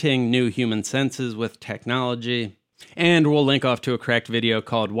inventing new human senses with technology. And we'll link off to a Cracked video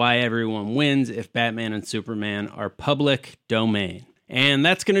called Why Everyone Wins If Batman and Superman Are Public Domain. And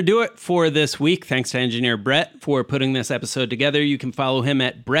that's going to do it for this week. Thanks to engineer Brett for putting this episode together. You can follow him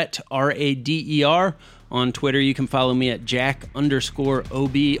at Brett, R-A-D-E-R. On Twitter, you can follow me at Jack_OBRIEN.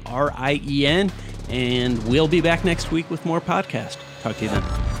 And we'll be back next week with more podcast. Talk to you then.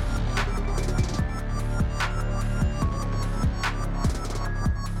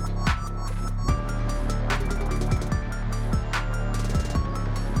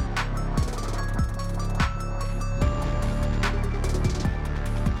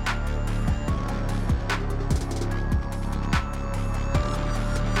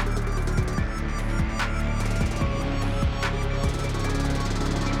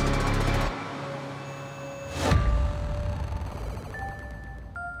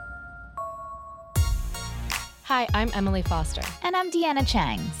 Hi, I'm Emily Foster. And I'm Deanna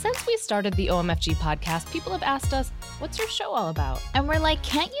Chang. Since we started the OMFG podcast, people have asked us, what's your show all about? And we're like,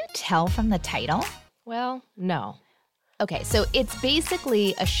 can't you tell from the title? Well, no. Okay, so it's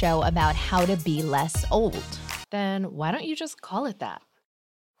basically a show about how to be less old. Then why don't you just call it that?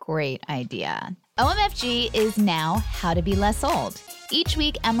 Great idea. OMFG is now How to Be Less Old. Each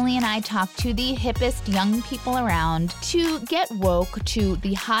week, Emily and I talk to the hippest young people around to get woke to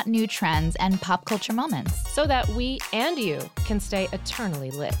the hot new trends and pop culture moments. So that we and you can stay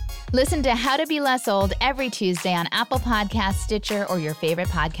eternally lit. Listen to How to Be Less Old every Tuesday on Apple Podcasts, Stitcher, or your favorite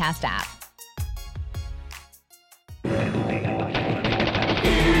podcast app.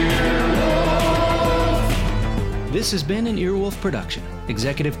 This has been an Earwolf production,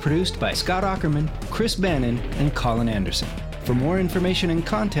 executive produced by Scott Aukerman, Chris Bannon, and Colin Anderson. For more information and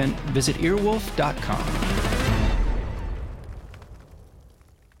content, visit earwolf.com.